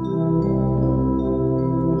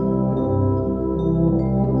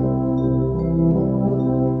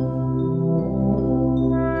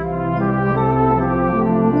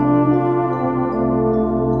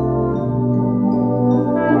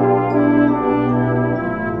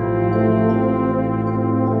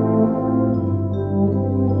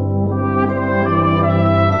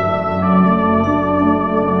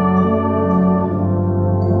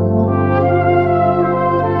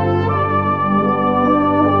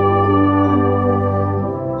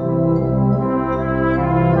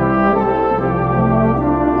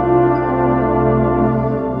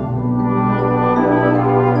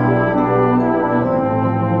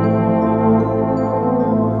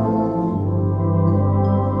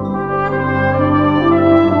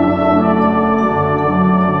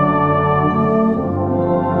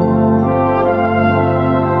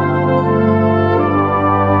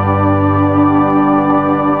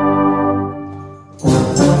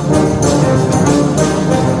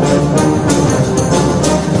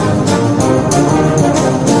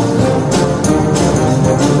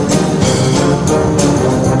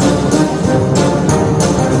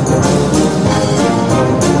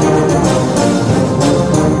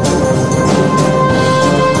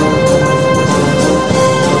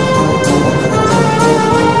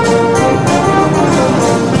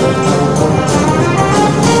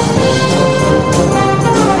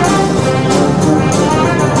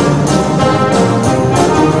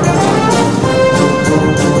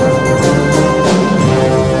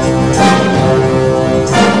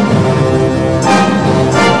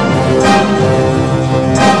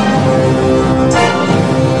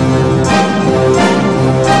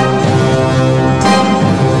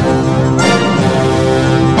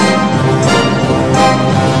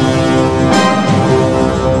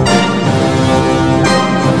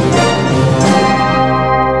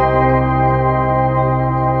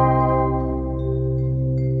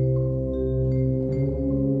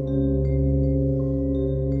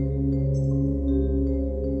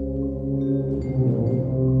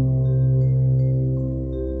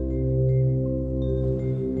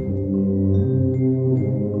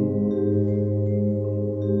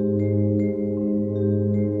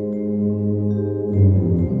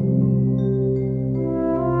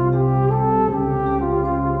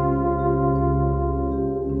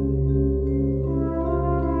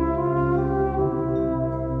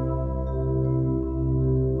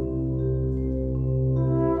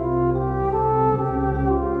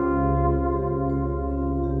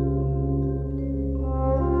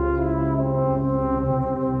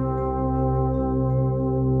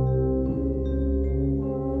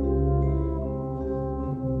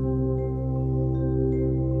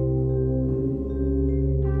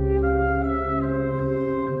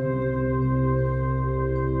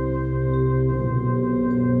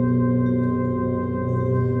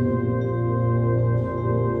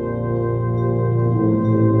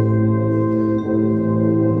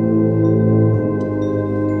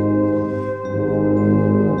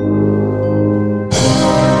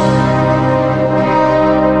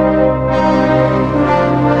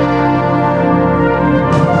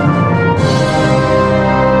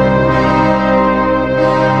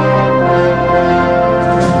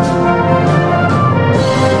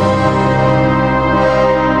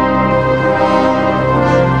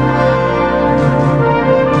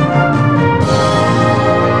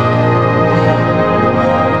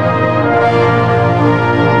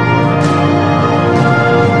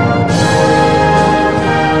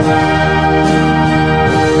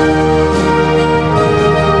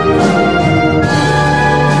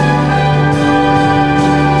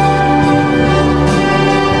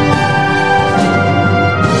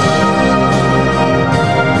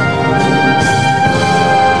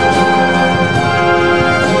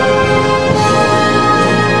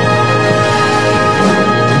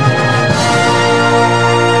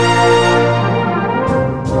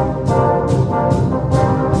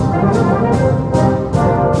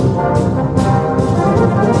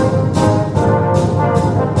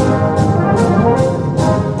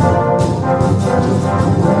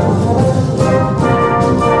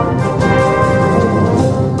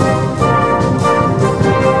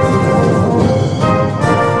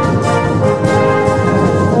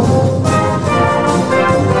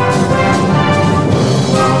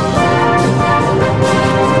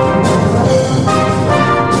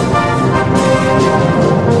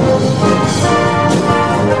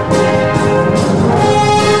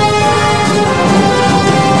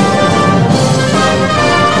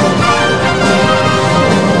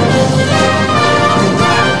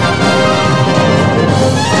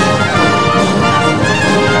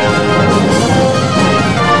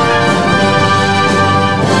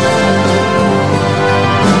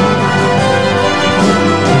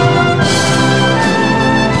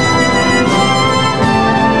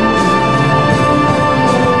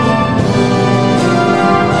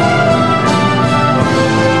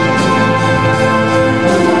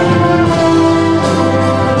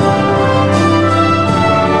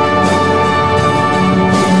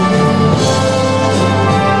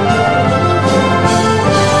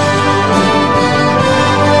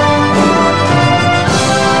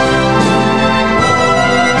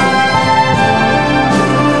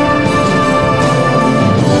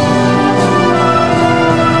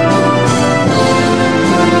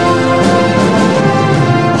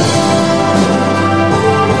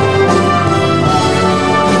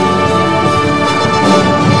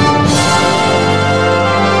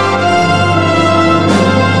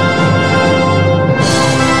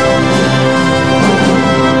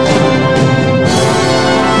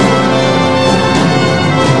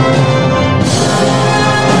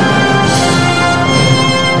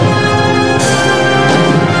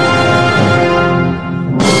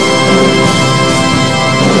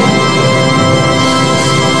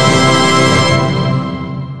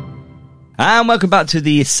 And welcome back to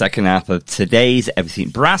the second half of today's Everything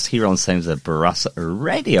Brass here on Sounds of Brass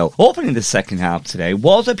Radio. Opening the second half today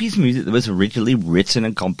was a piece of music that was originally written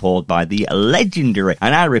and composed by the legendary,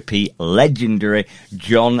 and I repeat, legendary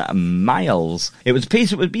John Miles. It was a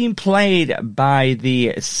piece that was being played by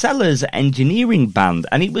the Sellers Engineering Band,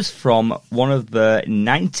 and it was from one of the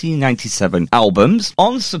 1997 albums.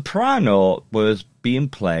 On soprano was being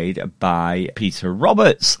played by Peter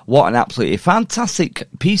Roberts. What an absolutely fantastic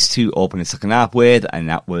piece to open the second half with, and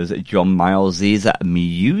that was John Miles'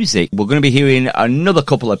 music. We're going to be hearing another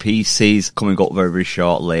couple of pieces coming up very, very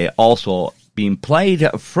shortly. Also being played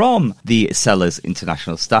from the Sellers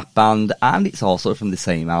International Staff Band, and it's also from the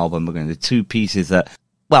same album. We're going to do two pieces that,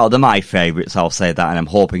 well, they're my favourites, I'll say that, and I'm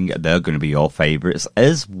hoping they're going to be your favourites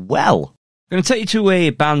as well. I'm going to take you to a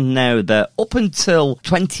band now that up until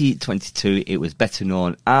 2022 it was better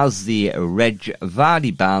known as the Reg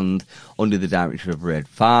Vardy Band under the direction of Red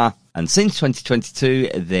Farr, and since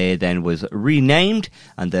 2022 they then was renamed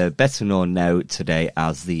and they're better known now today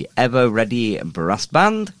as the Ever Ready Brass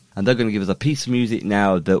Band, and they're going to give us a piece of music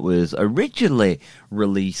now that was originally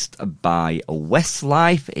released by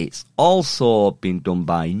Westlife. It's also been done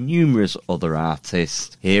by numerous other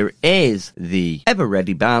artists. Here is the Ever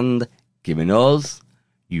Ready Band giving us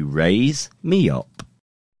You Raise Me Up.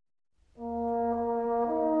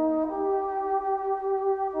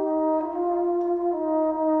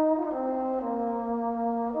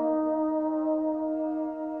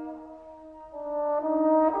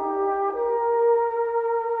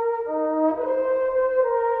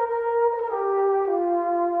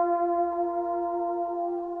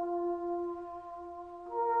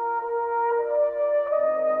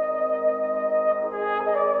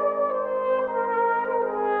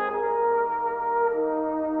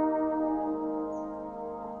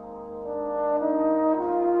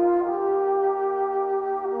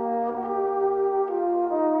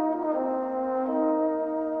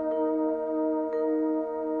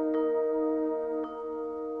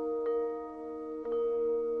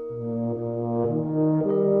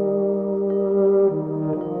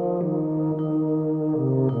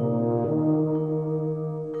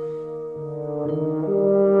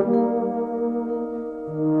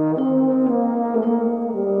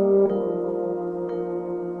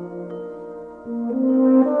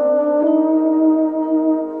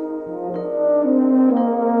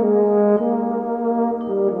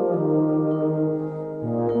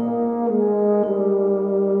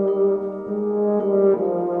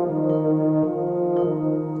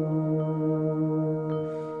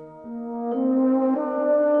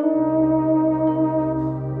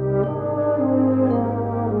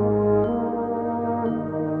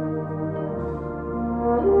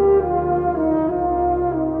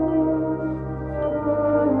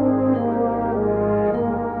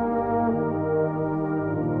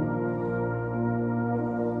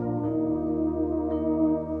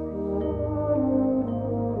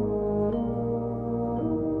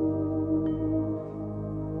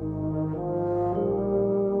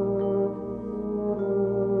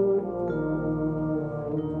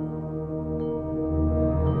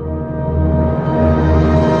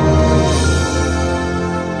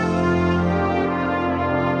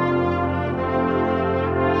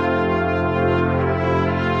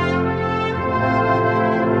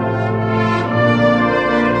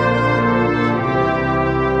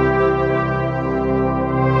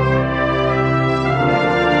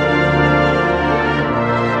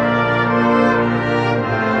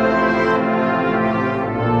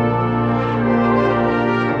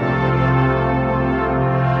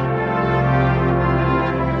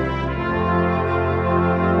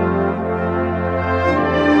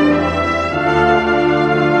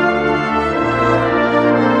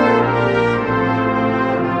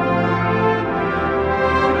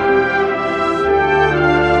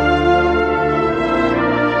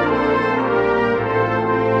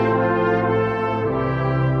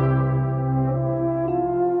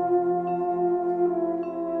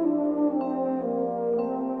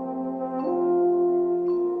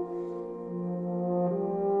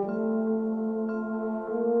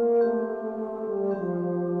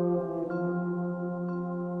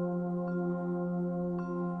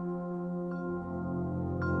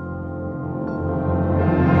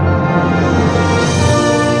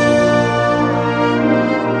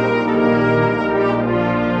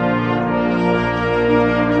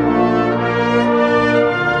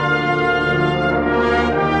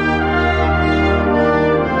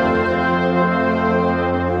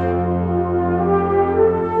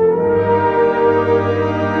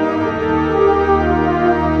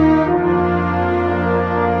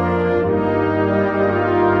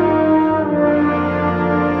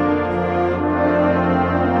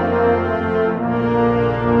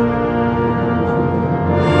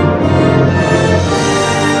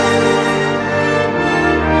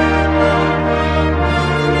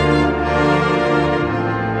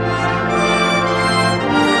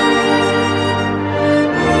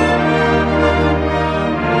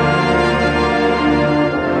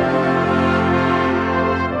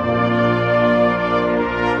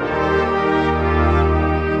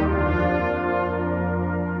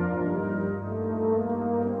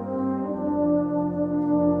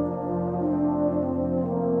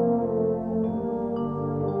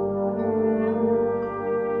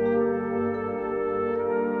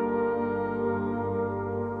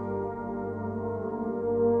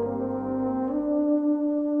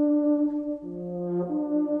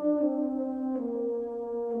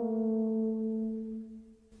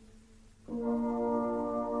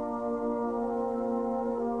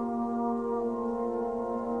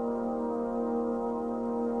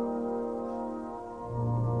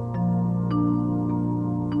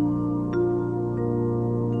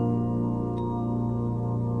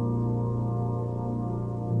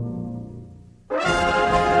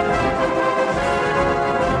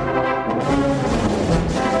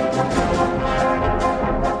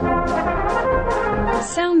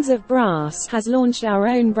 of Brass has launched our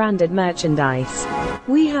own branded merchandise.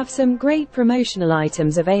 We have some great promotional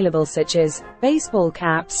items available such as baseball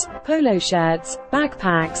caps, polo shirts,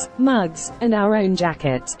 backpacks, mugs, and our own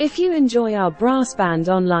jacket. If you enjoy our brass band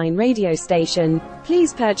online radio station,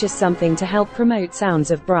 please purchase something to help promote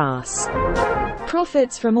Sounds of Brass.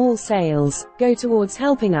 Profits from all sales go towards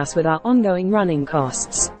helping us with our ongoing running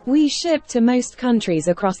costs. We ship to most countries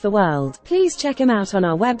across the world. Please check them out on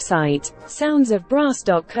our website,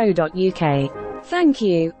 soundsofbrass.co.uk. Thank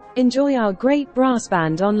you. Enjoy our great brass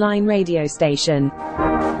band online radio station.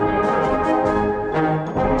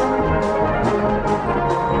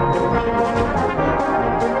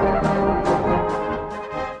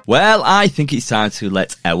 Well, I think it's time to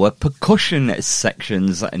let our percussion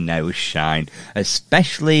sections now shine,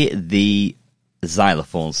 especially the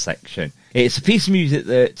xylophone section. It's a piece of music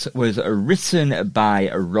that was written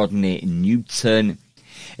by Rodney Newton.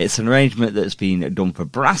 It's an arrangement that's been done for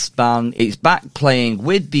brass band. It's back playing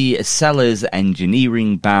with the Sellers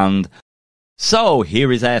Engineering Band. So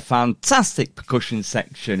here is a fantastic percussion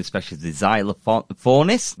section, especially the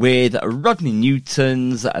xylophonist, with Rodney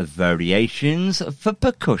Newton's Variations for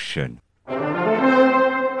Percussion.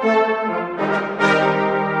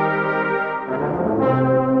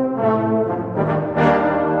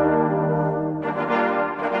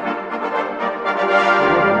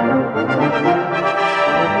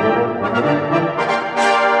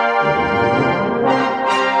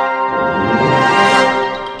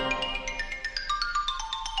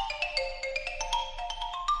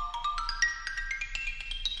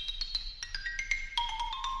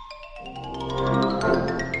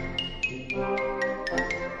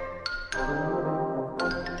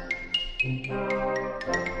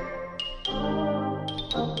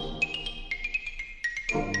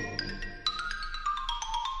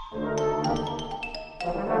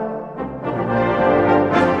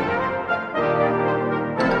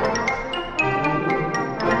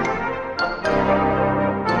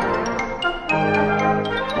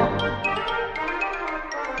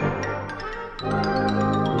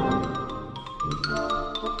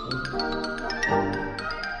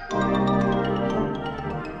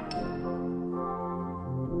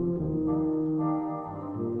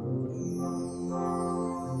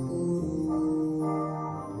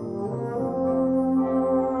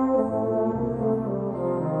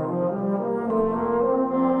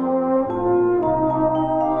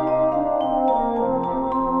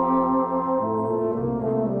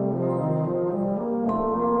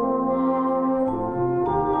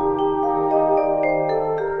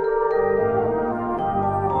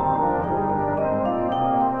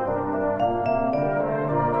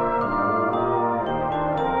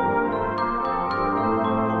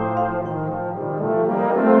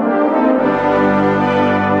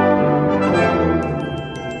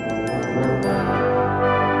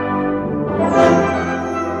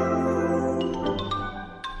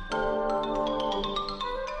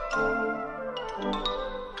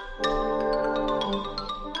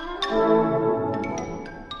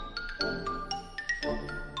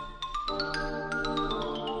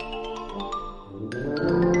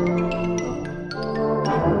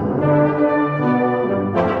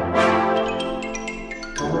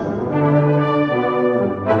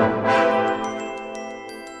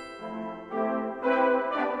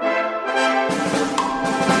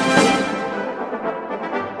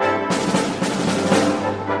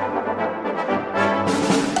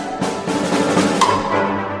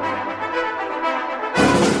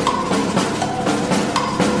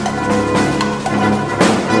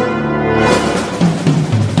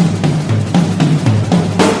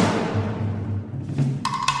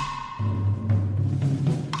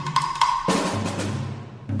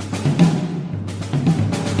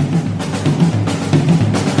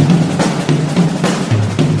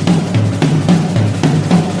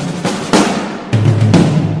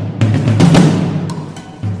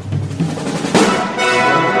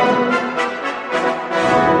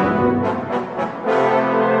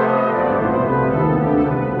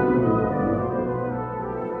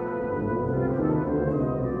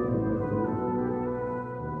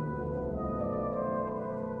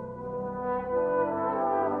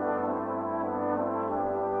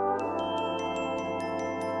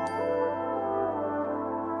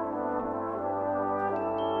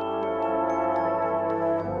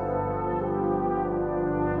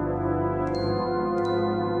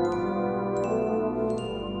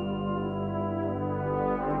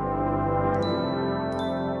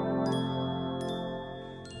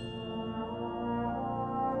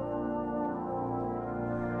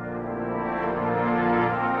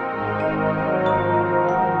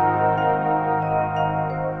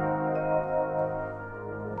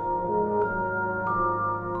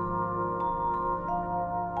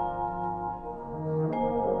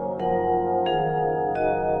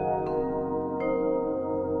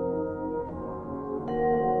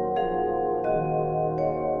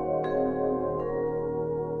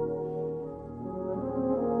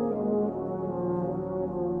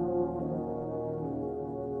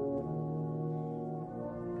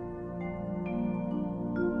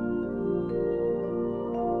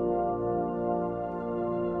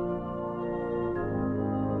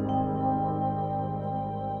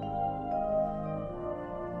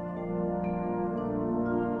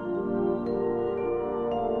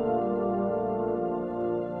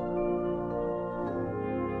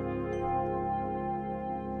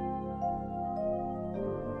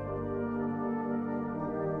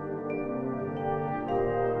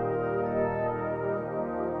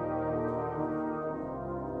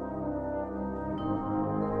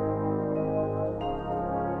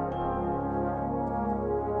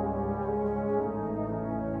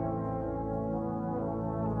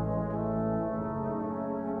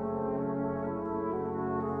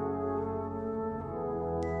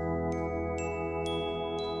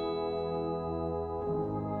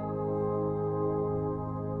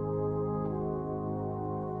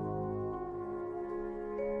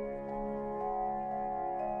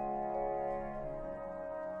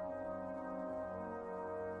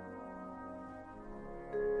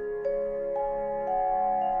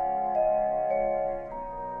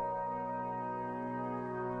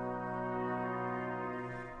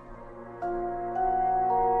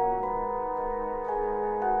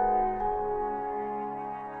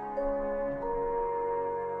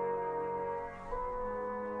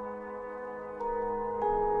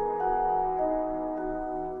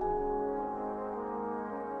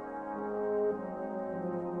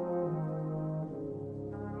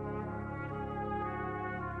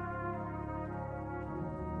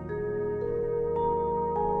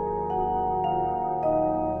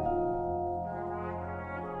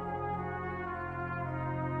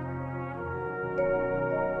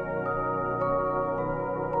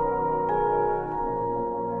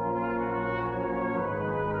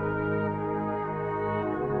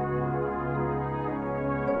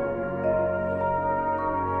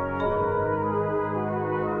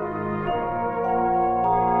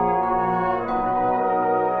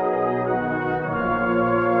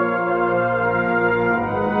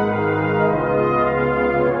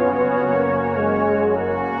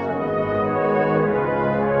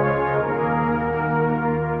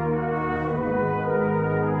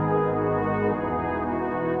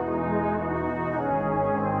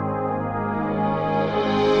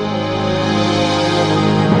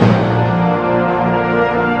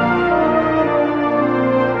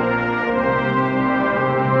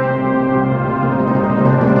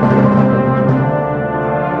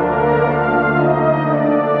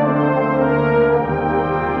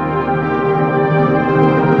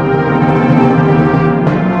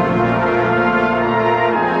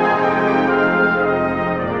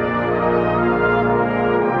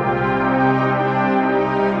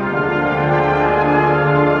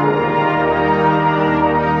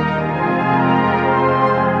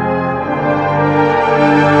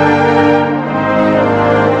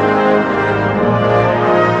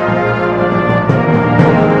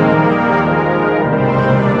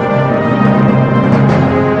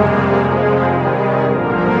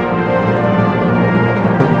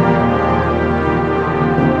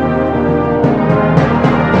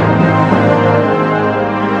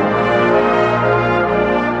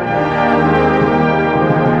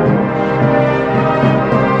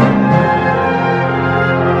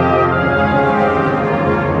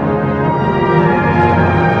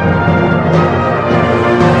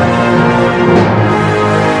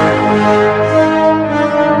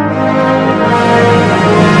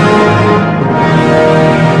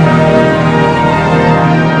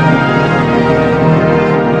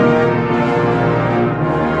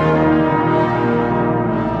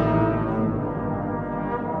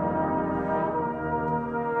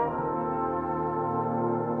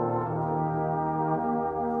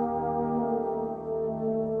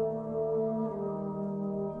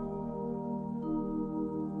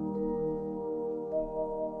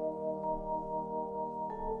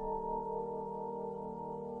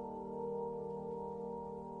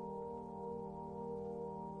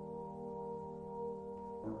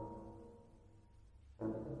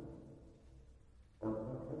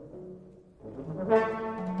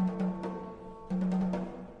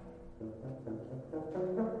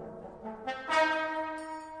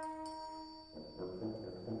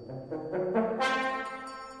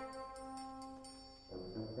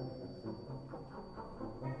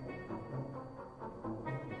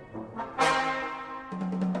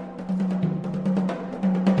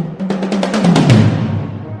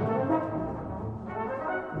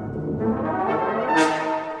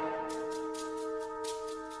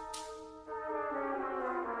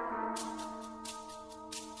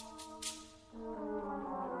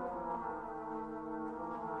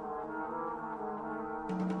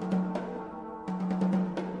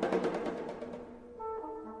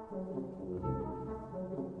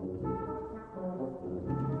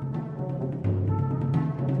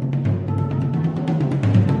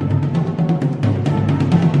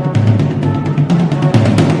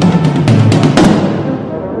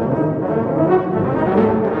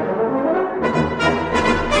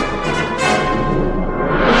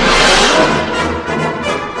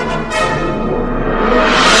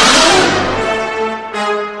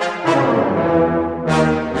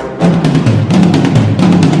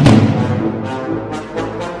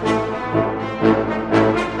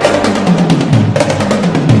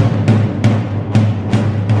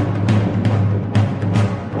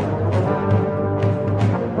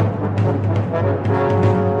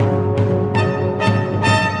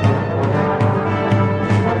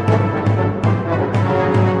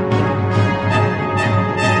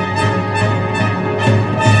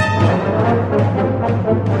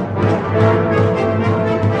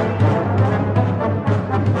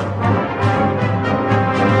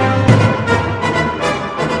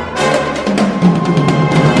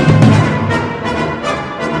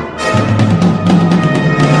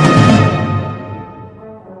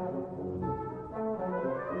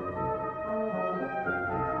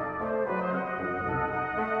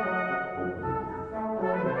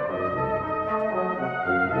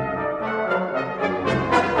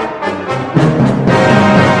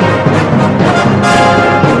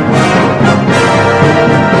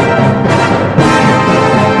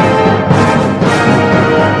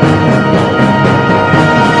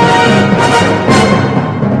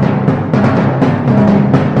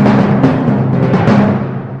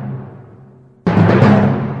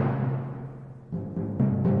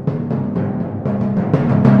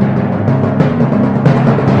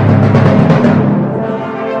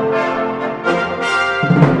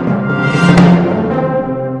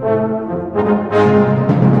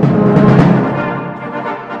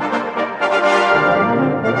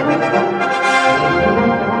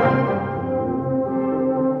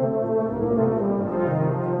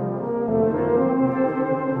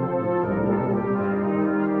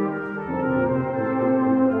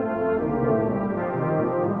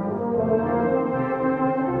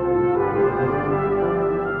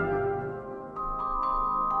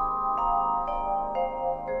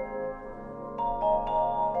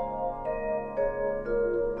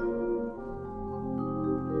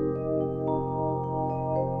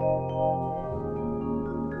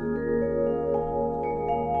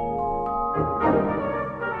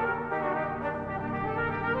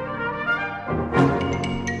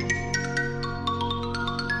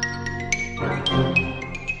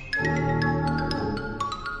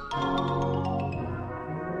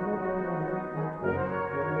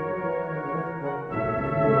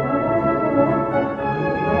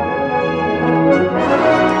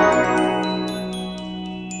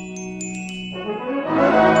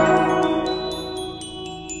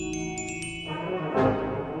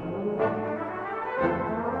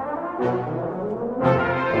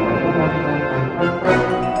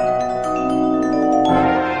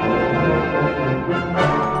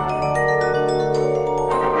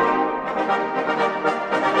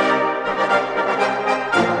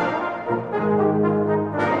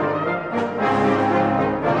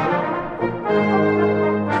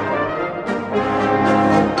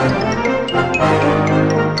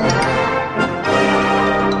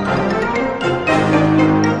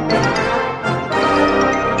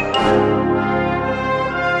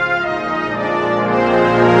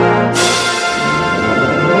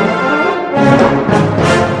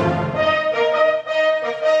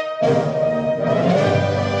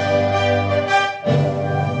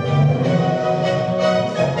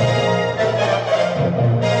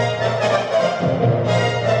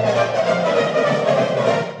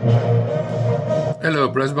 Hello,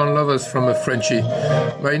 brass band lovers from a Frenchie.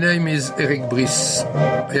 My name is Eric Brice.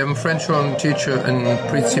 I am French horn teacher and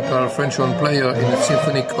principal French horn player in a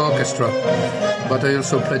symphonic orchestra. but I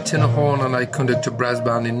also play tenor horn and I conduct a brass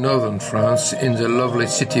band in northern France in the lovely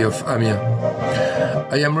city of Amiens.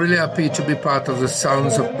 I am really happy to be part of the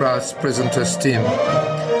Sounds of Brass presenters team.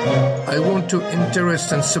 I want to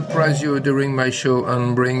interest and surprise you during my show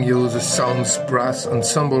and bring you the sounds, brass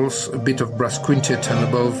ensembles, a bit of brass quintet, and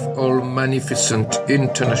above all, magnificent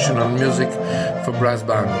international music for brass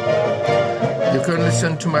band. You can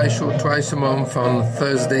listen to my show twice a month on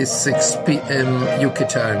Thursday, 6 p.m. UK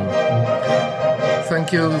time.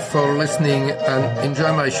 Thank you for listening and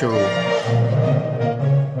enjoy my show.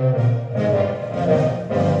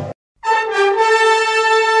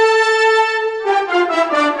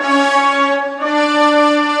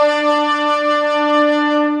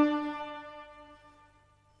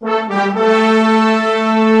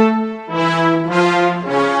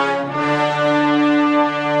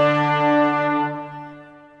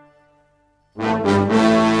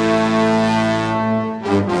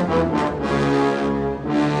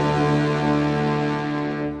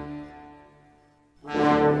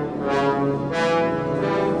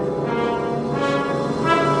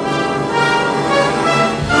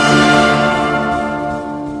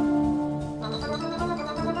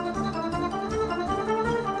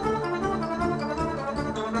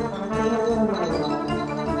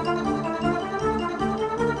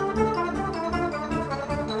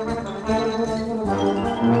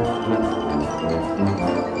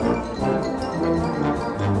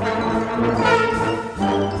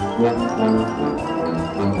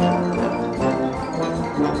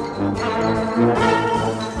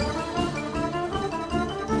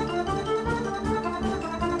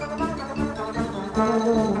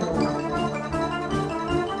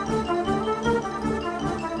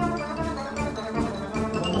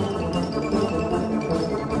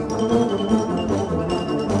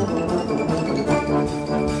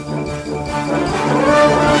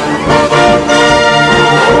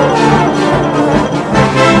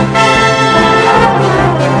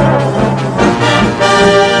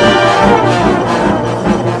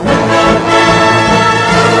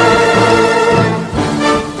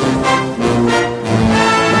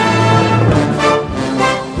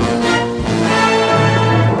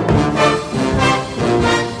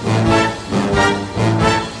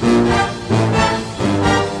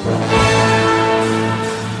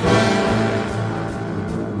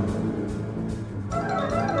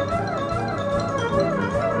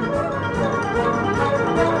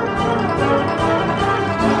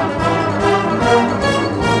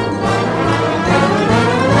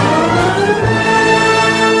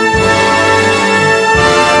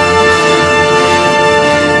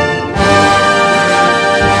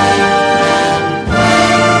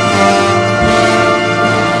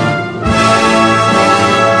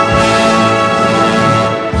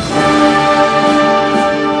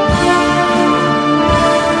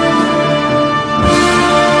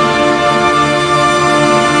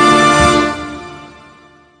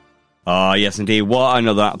 Yes, indeed. What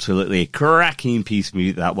another absolutely cracking piece of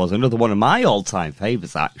music that was. Another one of my all-time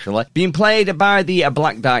favourites, actually. Being played by the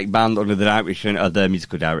Black Dyke Band under the direction of the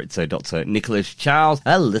musical director, Dr. Nicholas Charles.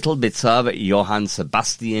 A little bit of Johann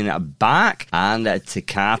Sebastian Bach and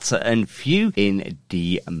Toccata and Fugue in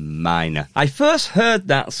D minor. I first heard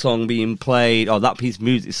that song being played, or that piece of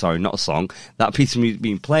music, sorry, not a song, that piece of music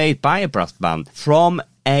being played by a brass band from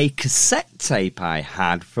a cassette tape I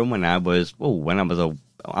had from when I must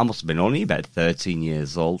have been only about 13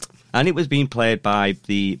 years old. And it was being played by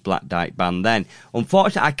the Black Dyke Band then.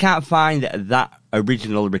 Unfortunately, I can't find that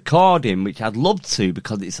original recording, which I'd love to,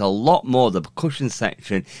 because it's a lot more. The percussion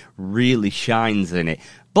section really shines in it.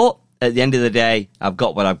 But at the end of the day, I've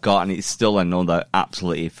got what I've got, and it's still another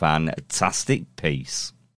absolutely fantastic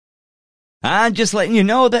piece. And just letting you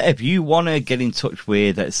know that if you want to get in touch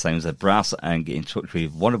with Sounds of Brass and get in touch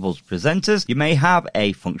with one of us presenters, you may have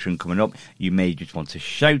a function coming up, you may just want to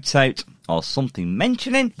shout out or something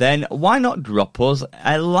mentioning, then why not drop us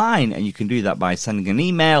a line? And you can do that by sending an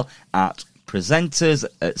email at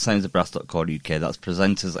presenters@soundsofbrass.co.uk. That's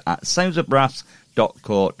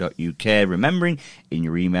presenters@soundsofbrass.co.uk. Remembering in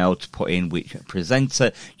your email to put in which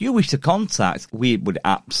presenter you wish to contact. We would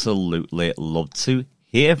absolutely love to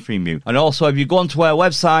hear from you. And also, if you go onto our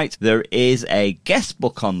website, there is a guest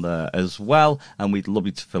book on there as well, and we'd love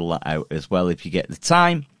you to fill that out as well if you get the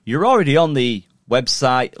time. You're already on the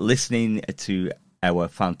website listening to our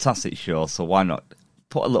fantastic show, so why not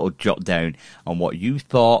put a little jot down on what you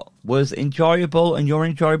thought was enjoyable and your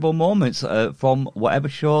enjoyable moments from whatever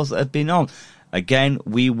shows have been on. Again,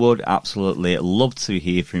 we would absolutely love to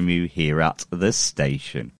hear from you here at the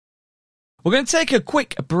station. We're going to take a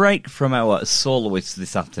quick break from our soloists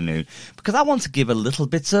this afternoon because I want to give a little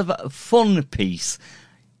bit of fun piece.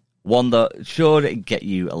 One that should get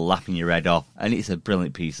you laughing your head off, and it's a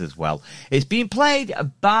brilliant piece as well. It's being played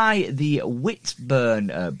by the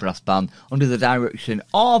Whitburn brass band under the direction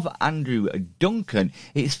of Andrew Duncan.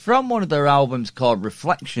 It's from one of their albums called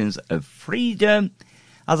Reflections of Freedom.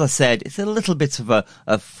 As I said, it's a little bit of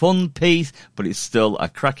a fun piece, but it's still a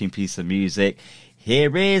cracking piece of music.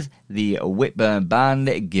 Here is the Whitburn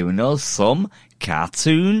Band giving us some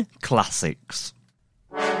cartoon classics.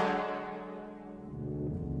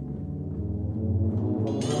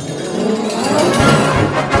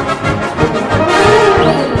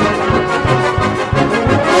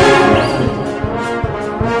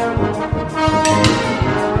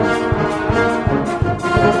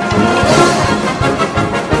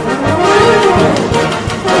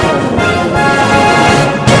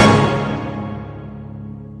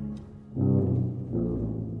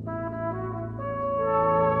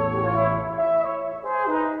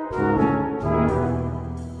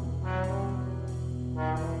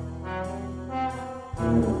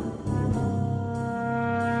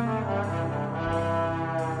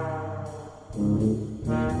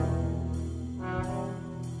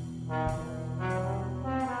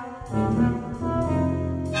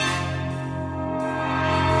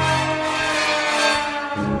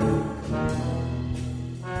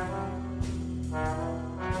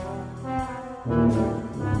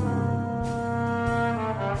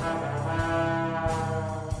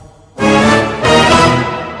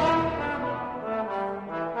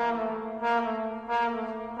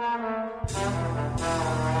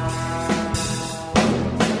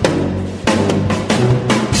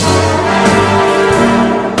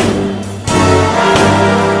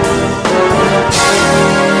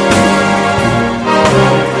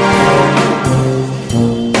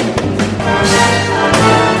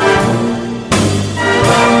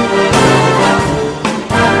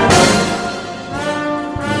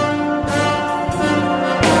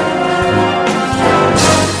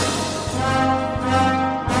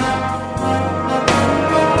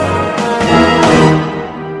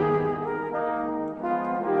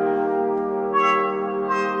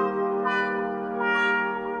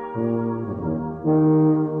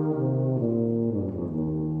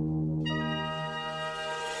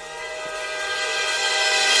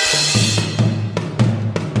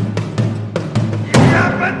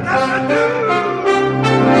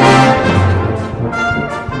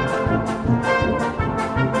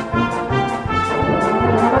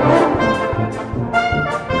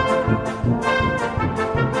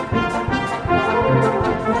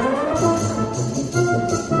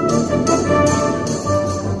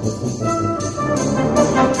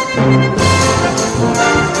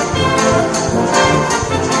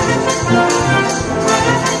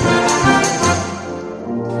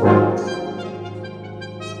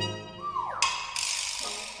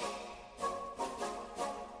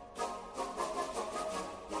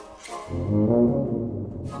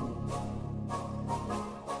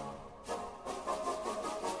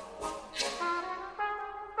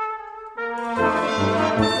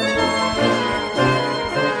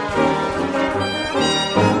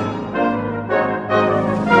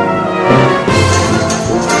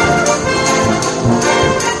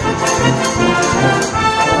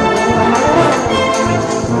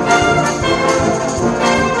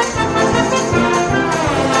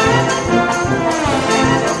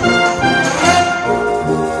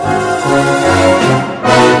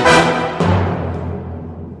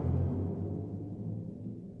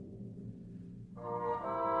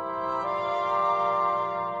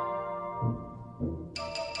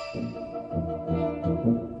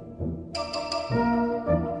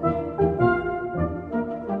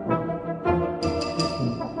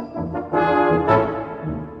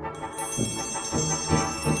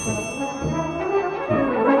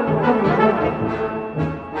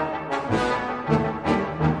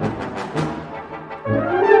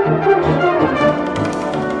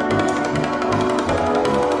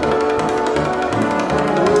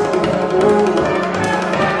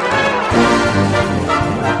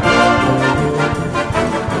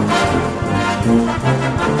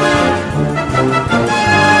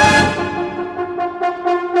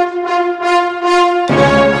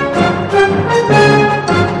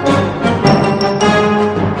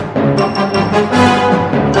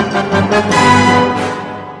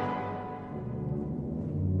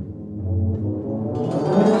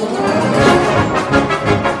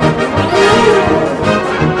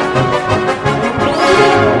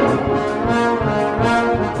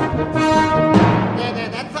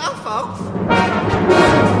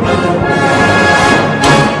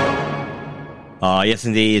 Oh, yes,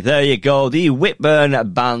 indeed. There you go. The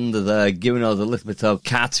Whitburn Band, they're giving us a little bit of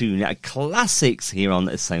cartoon classics here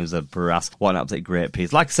on Sounds of Brass. What an absolutely great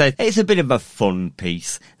piece. Like I said, it's a bit of a fun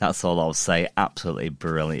piece. That's all I'll say. Absolutely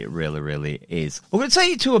brilliant. It really, really is. We're going to take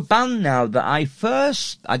you to a band now that I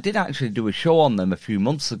did actually do a show on them a few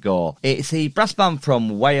months ago. It's a brass band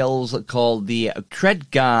from Wales called the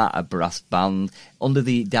Tredegar Brass Band, under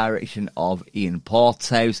the direction of Ian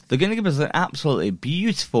Porthouse. They're going to give us an absolutely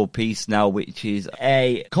beautiful piece now, which is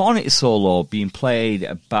a cornet solo being played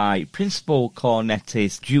by principal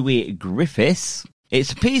cornetist Dewey Griffiths.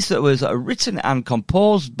 It's a piece that was written and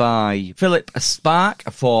composed by Philip Spark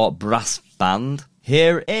for brass band.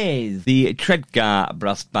 Here is the Tredegar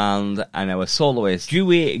Brass Band and our soloist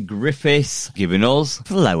Dewey Griffiths giving us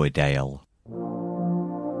Flowerdale.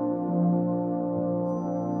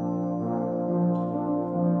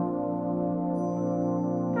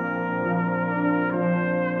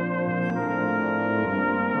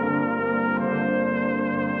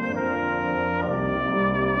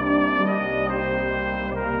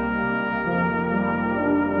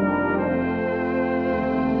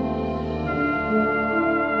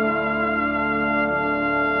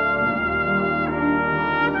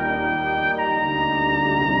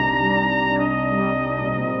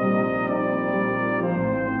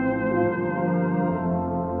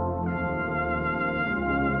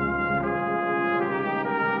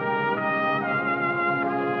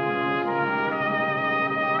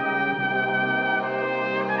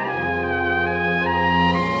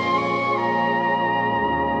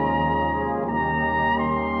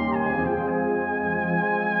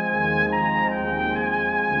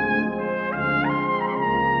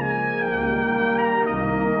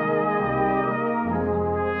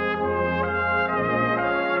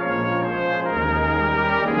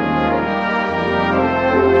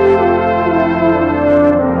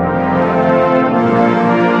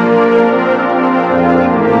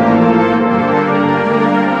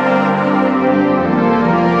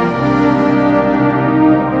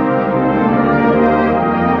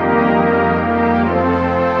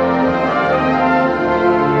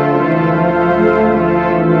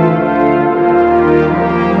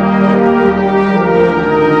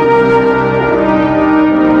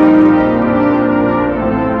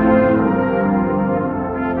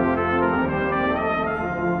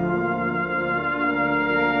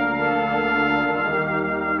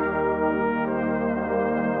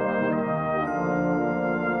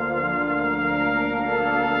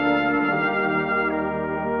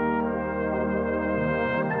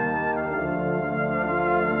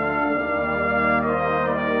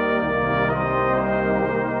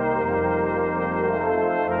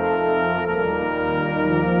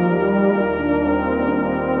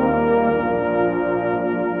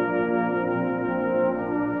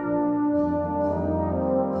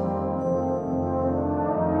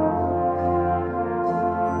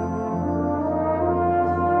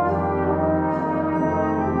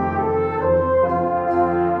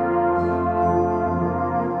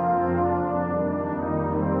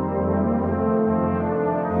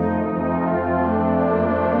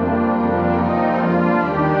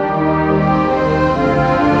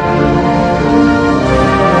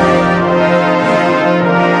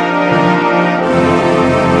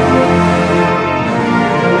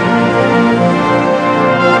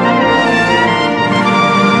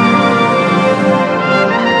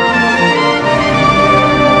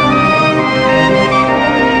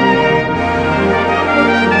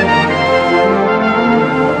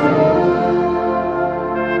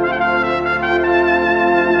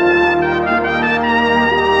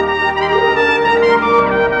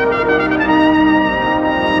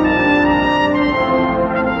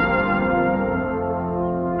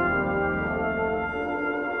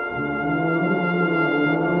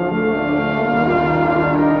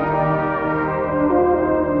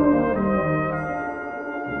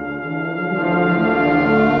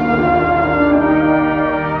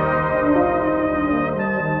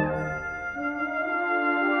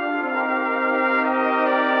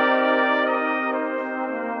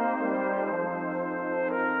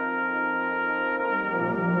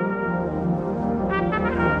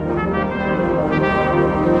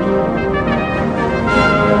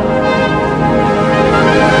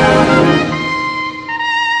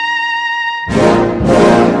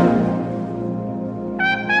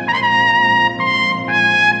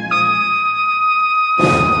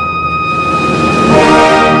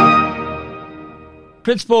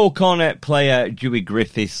 Principal cornet player Dewey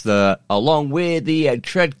Griffiths there, along with the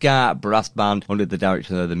Tredegar Brass Band under the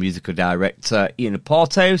direction of the musical director Ian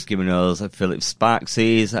Porteous, giving us Philip Sparks'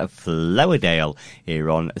 Flowerdale here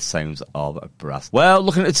on Sounds of Brass. Well,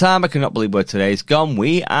 looking at the time, I cannot believe where today's gone.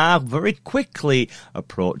 We are very quickly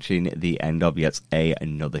approaching the end of yet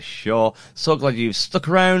another show. So glad you've stuck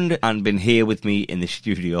around and been here with me in the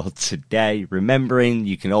studio today. Remembering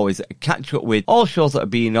you can always catch up with all shows that have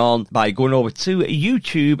been on by going over to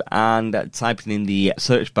YouTube and typing in the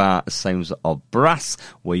search bar Sounds of Brass,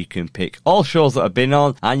 where you can pick all shows that have been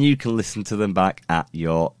on and you can listen to them back at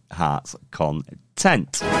your heart's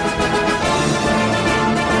content.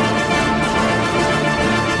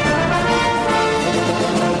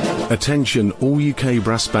 Attention all UK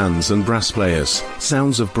brass bands and brass players.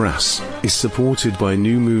 Sounds of Brass is supported by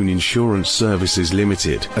New Moon Insurance Services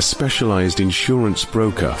Limited, a specialised insurance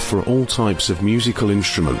broker for all types of musical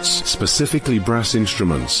instruments, specifically brass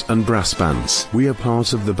instruments and brass bands. We are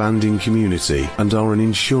part of the banding community and are an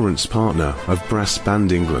insurance partner of Brass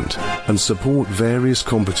Band England and support various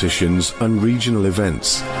competitions and regional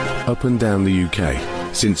events up and down the UK.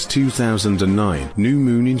 Since 2009, New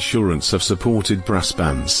Moon Insurance have supported brass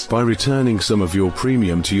bands by returning some of your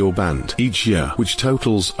premium to your band each year, which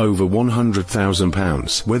totals over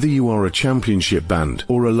 £100,000. Whether you are a championship band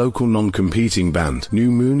or a local non-competing band,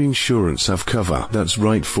 New Moon Insurance have cover that's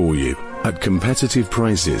right for you at competitive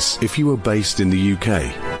prices if you are based in the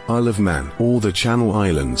UK, Isle of Man or the Channel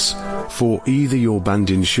Islands. For either your band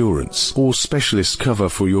insurance or specialist cover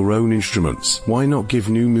for your own instruments, why not give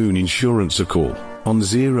New Moon Insurance a call on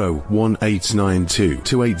 01892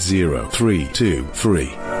 280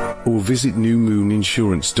 323 or visit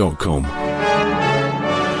newmooninsurance.com.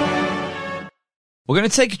 We're going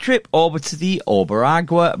to take a trip over to the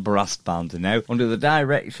Oberagua Brass Band now, under the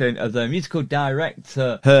direction of the musical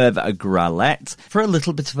director Herve Gralette, for a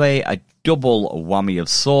little bit of a double whammy of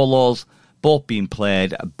solos, both being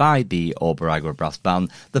played by the Oberagua Brass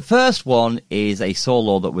Band. The first one is a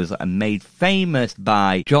solo that was made famous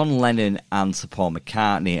by John Lennon and Sir Paul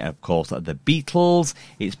McCartney, and of course the Beatles.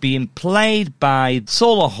 It's being played by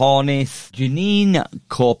solo hornist Janine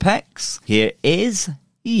Corpex. Here is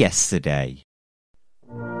Yesterday.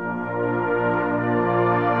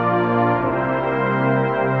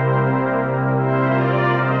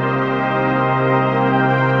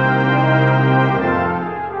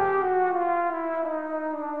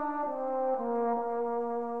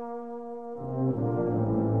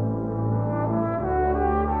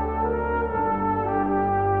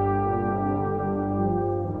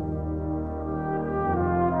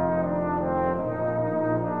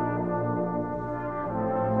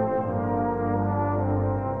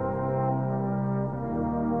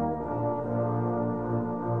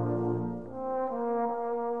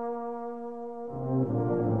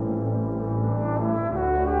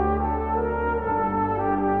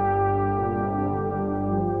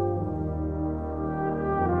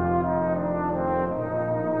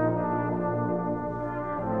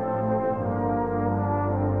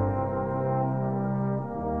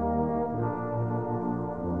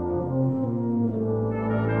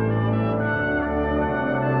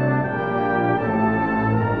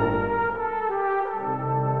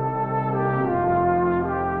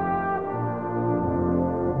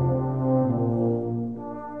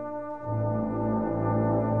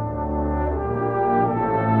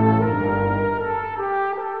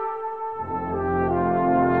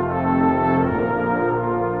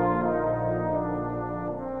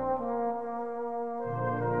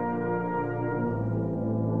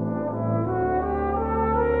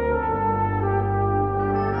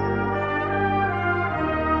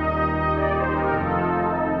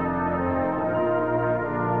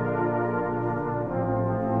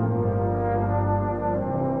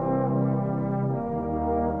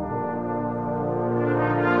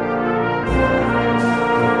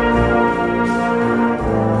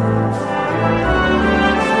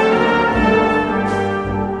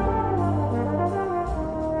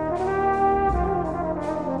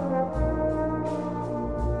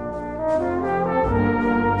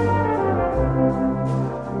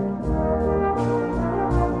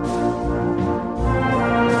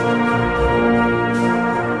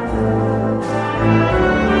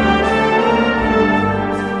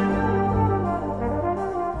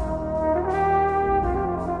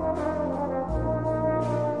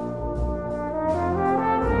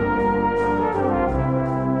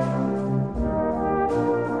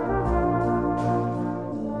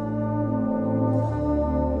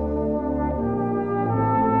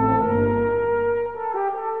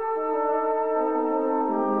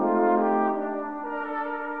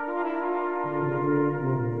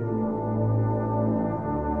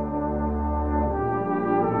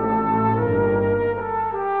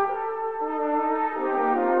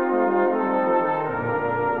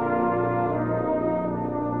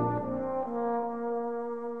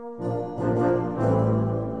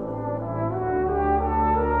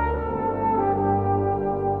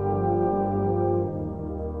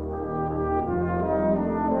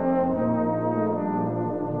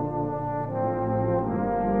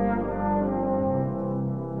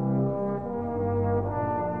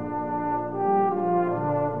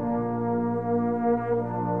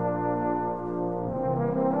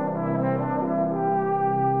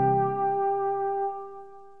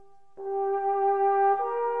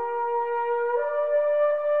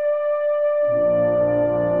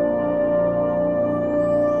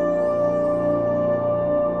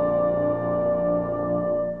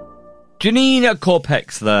 Janine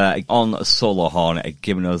Corpex there on solo horn,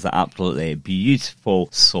 giving us the absolutely beautiful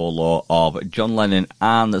solo of John Lennon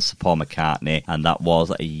and Sir Paul McCartney, and that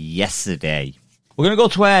was Yesterday. We're going to go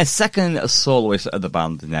to our second soloist of the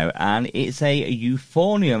band now, and it's a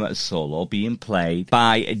euphonium solo being played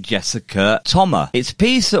by Jessica Thomas. It's a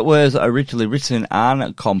piece that was originally written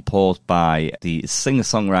and composed by the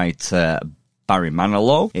singer-songwriter Barry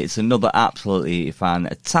Manilow. It's another absolutely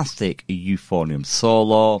fantastic euphonium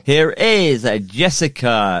solo. Here is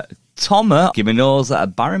Jessica Thomas giving us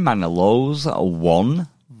Barry Manilow's One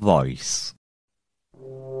Voice.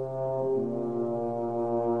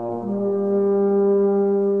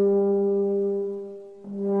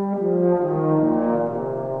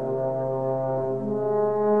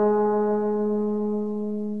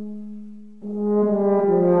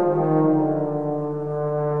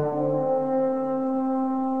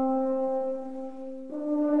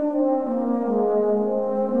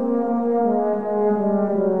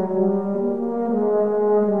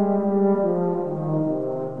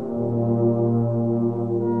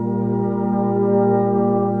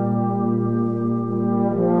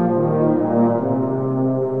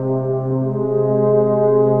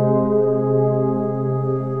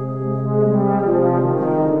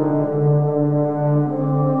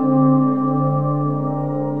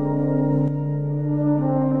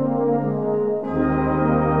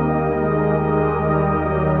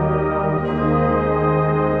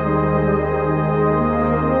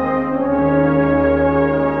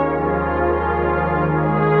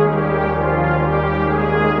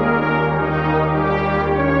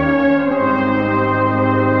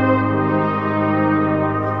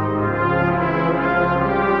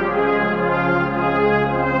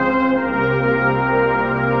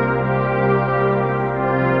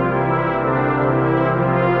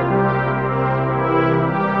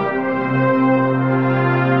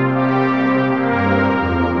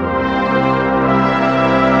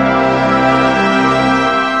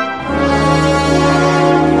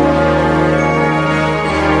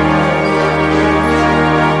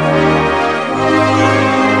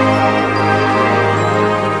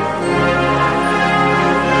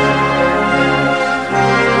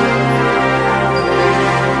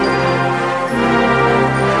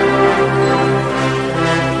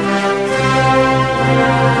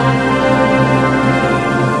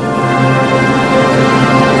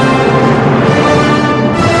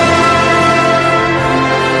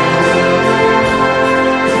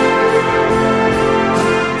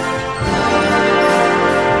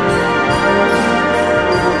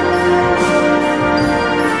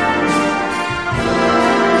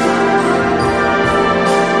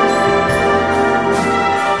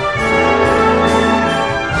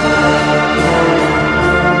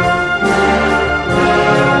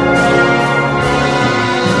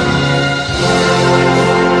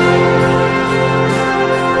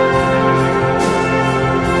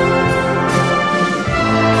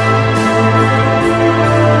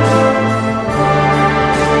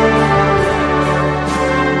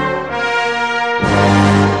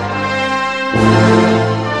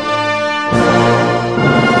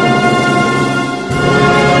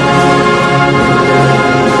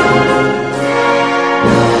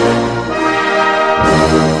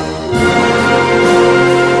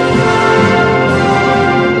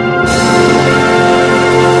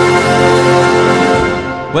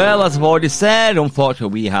 Well, as I've already said,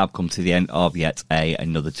 unfortunately, we have come to the end of yet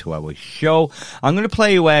another 2-hour show. I'm going to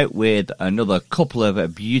play you out with another couple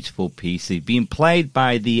of beautiful pieces being played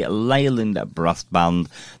by the Leyland Brass Band.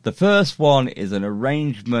 The first one is an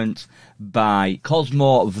arrangement by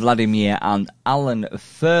Cosmo Vladimir and Alan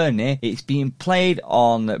Fernie. It's being played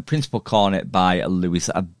on principal cornet by Lewis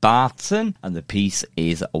Barton, and the piece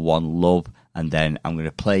is One Love. And then I'm going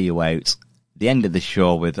to play you out the end of the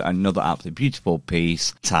show with another absolutely beautiful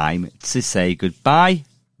piece, Time to Say Goodbye,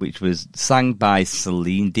 which was sang by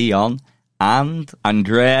Celine Dion and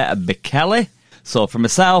Andrea Bocelli. So for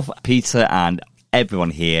myself, Peter, and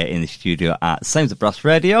everyone here in the studio at Sounds of Brass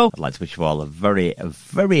Radio, I'd like to wish you all a very,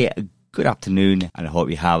 very good afternoon, and I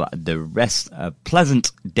hope you have the rest a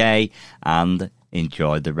pleasant day and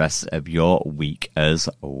enjoy the rest of your week as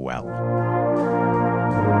well.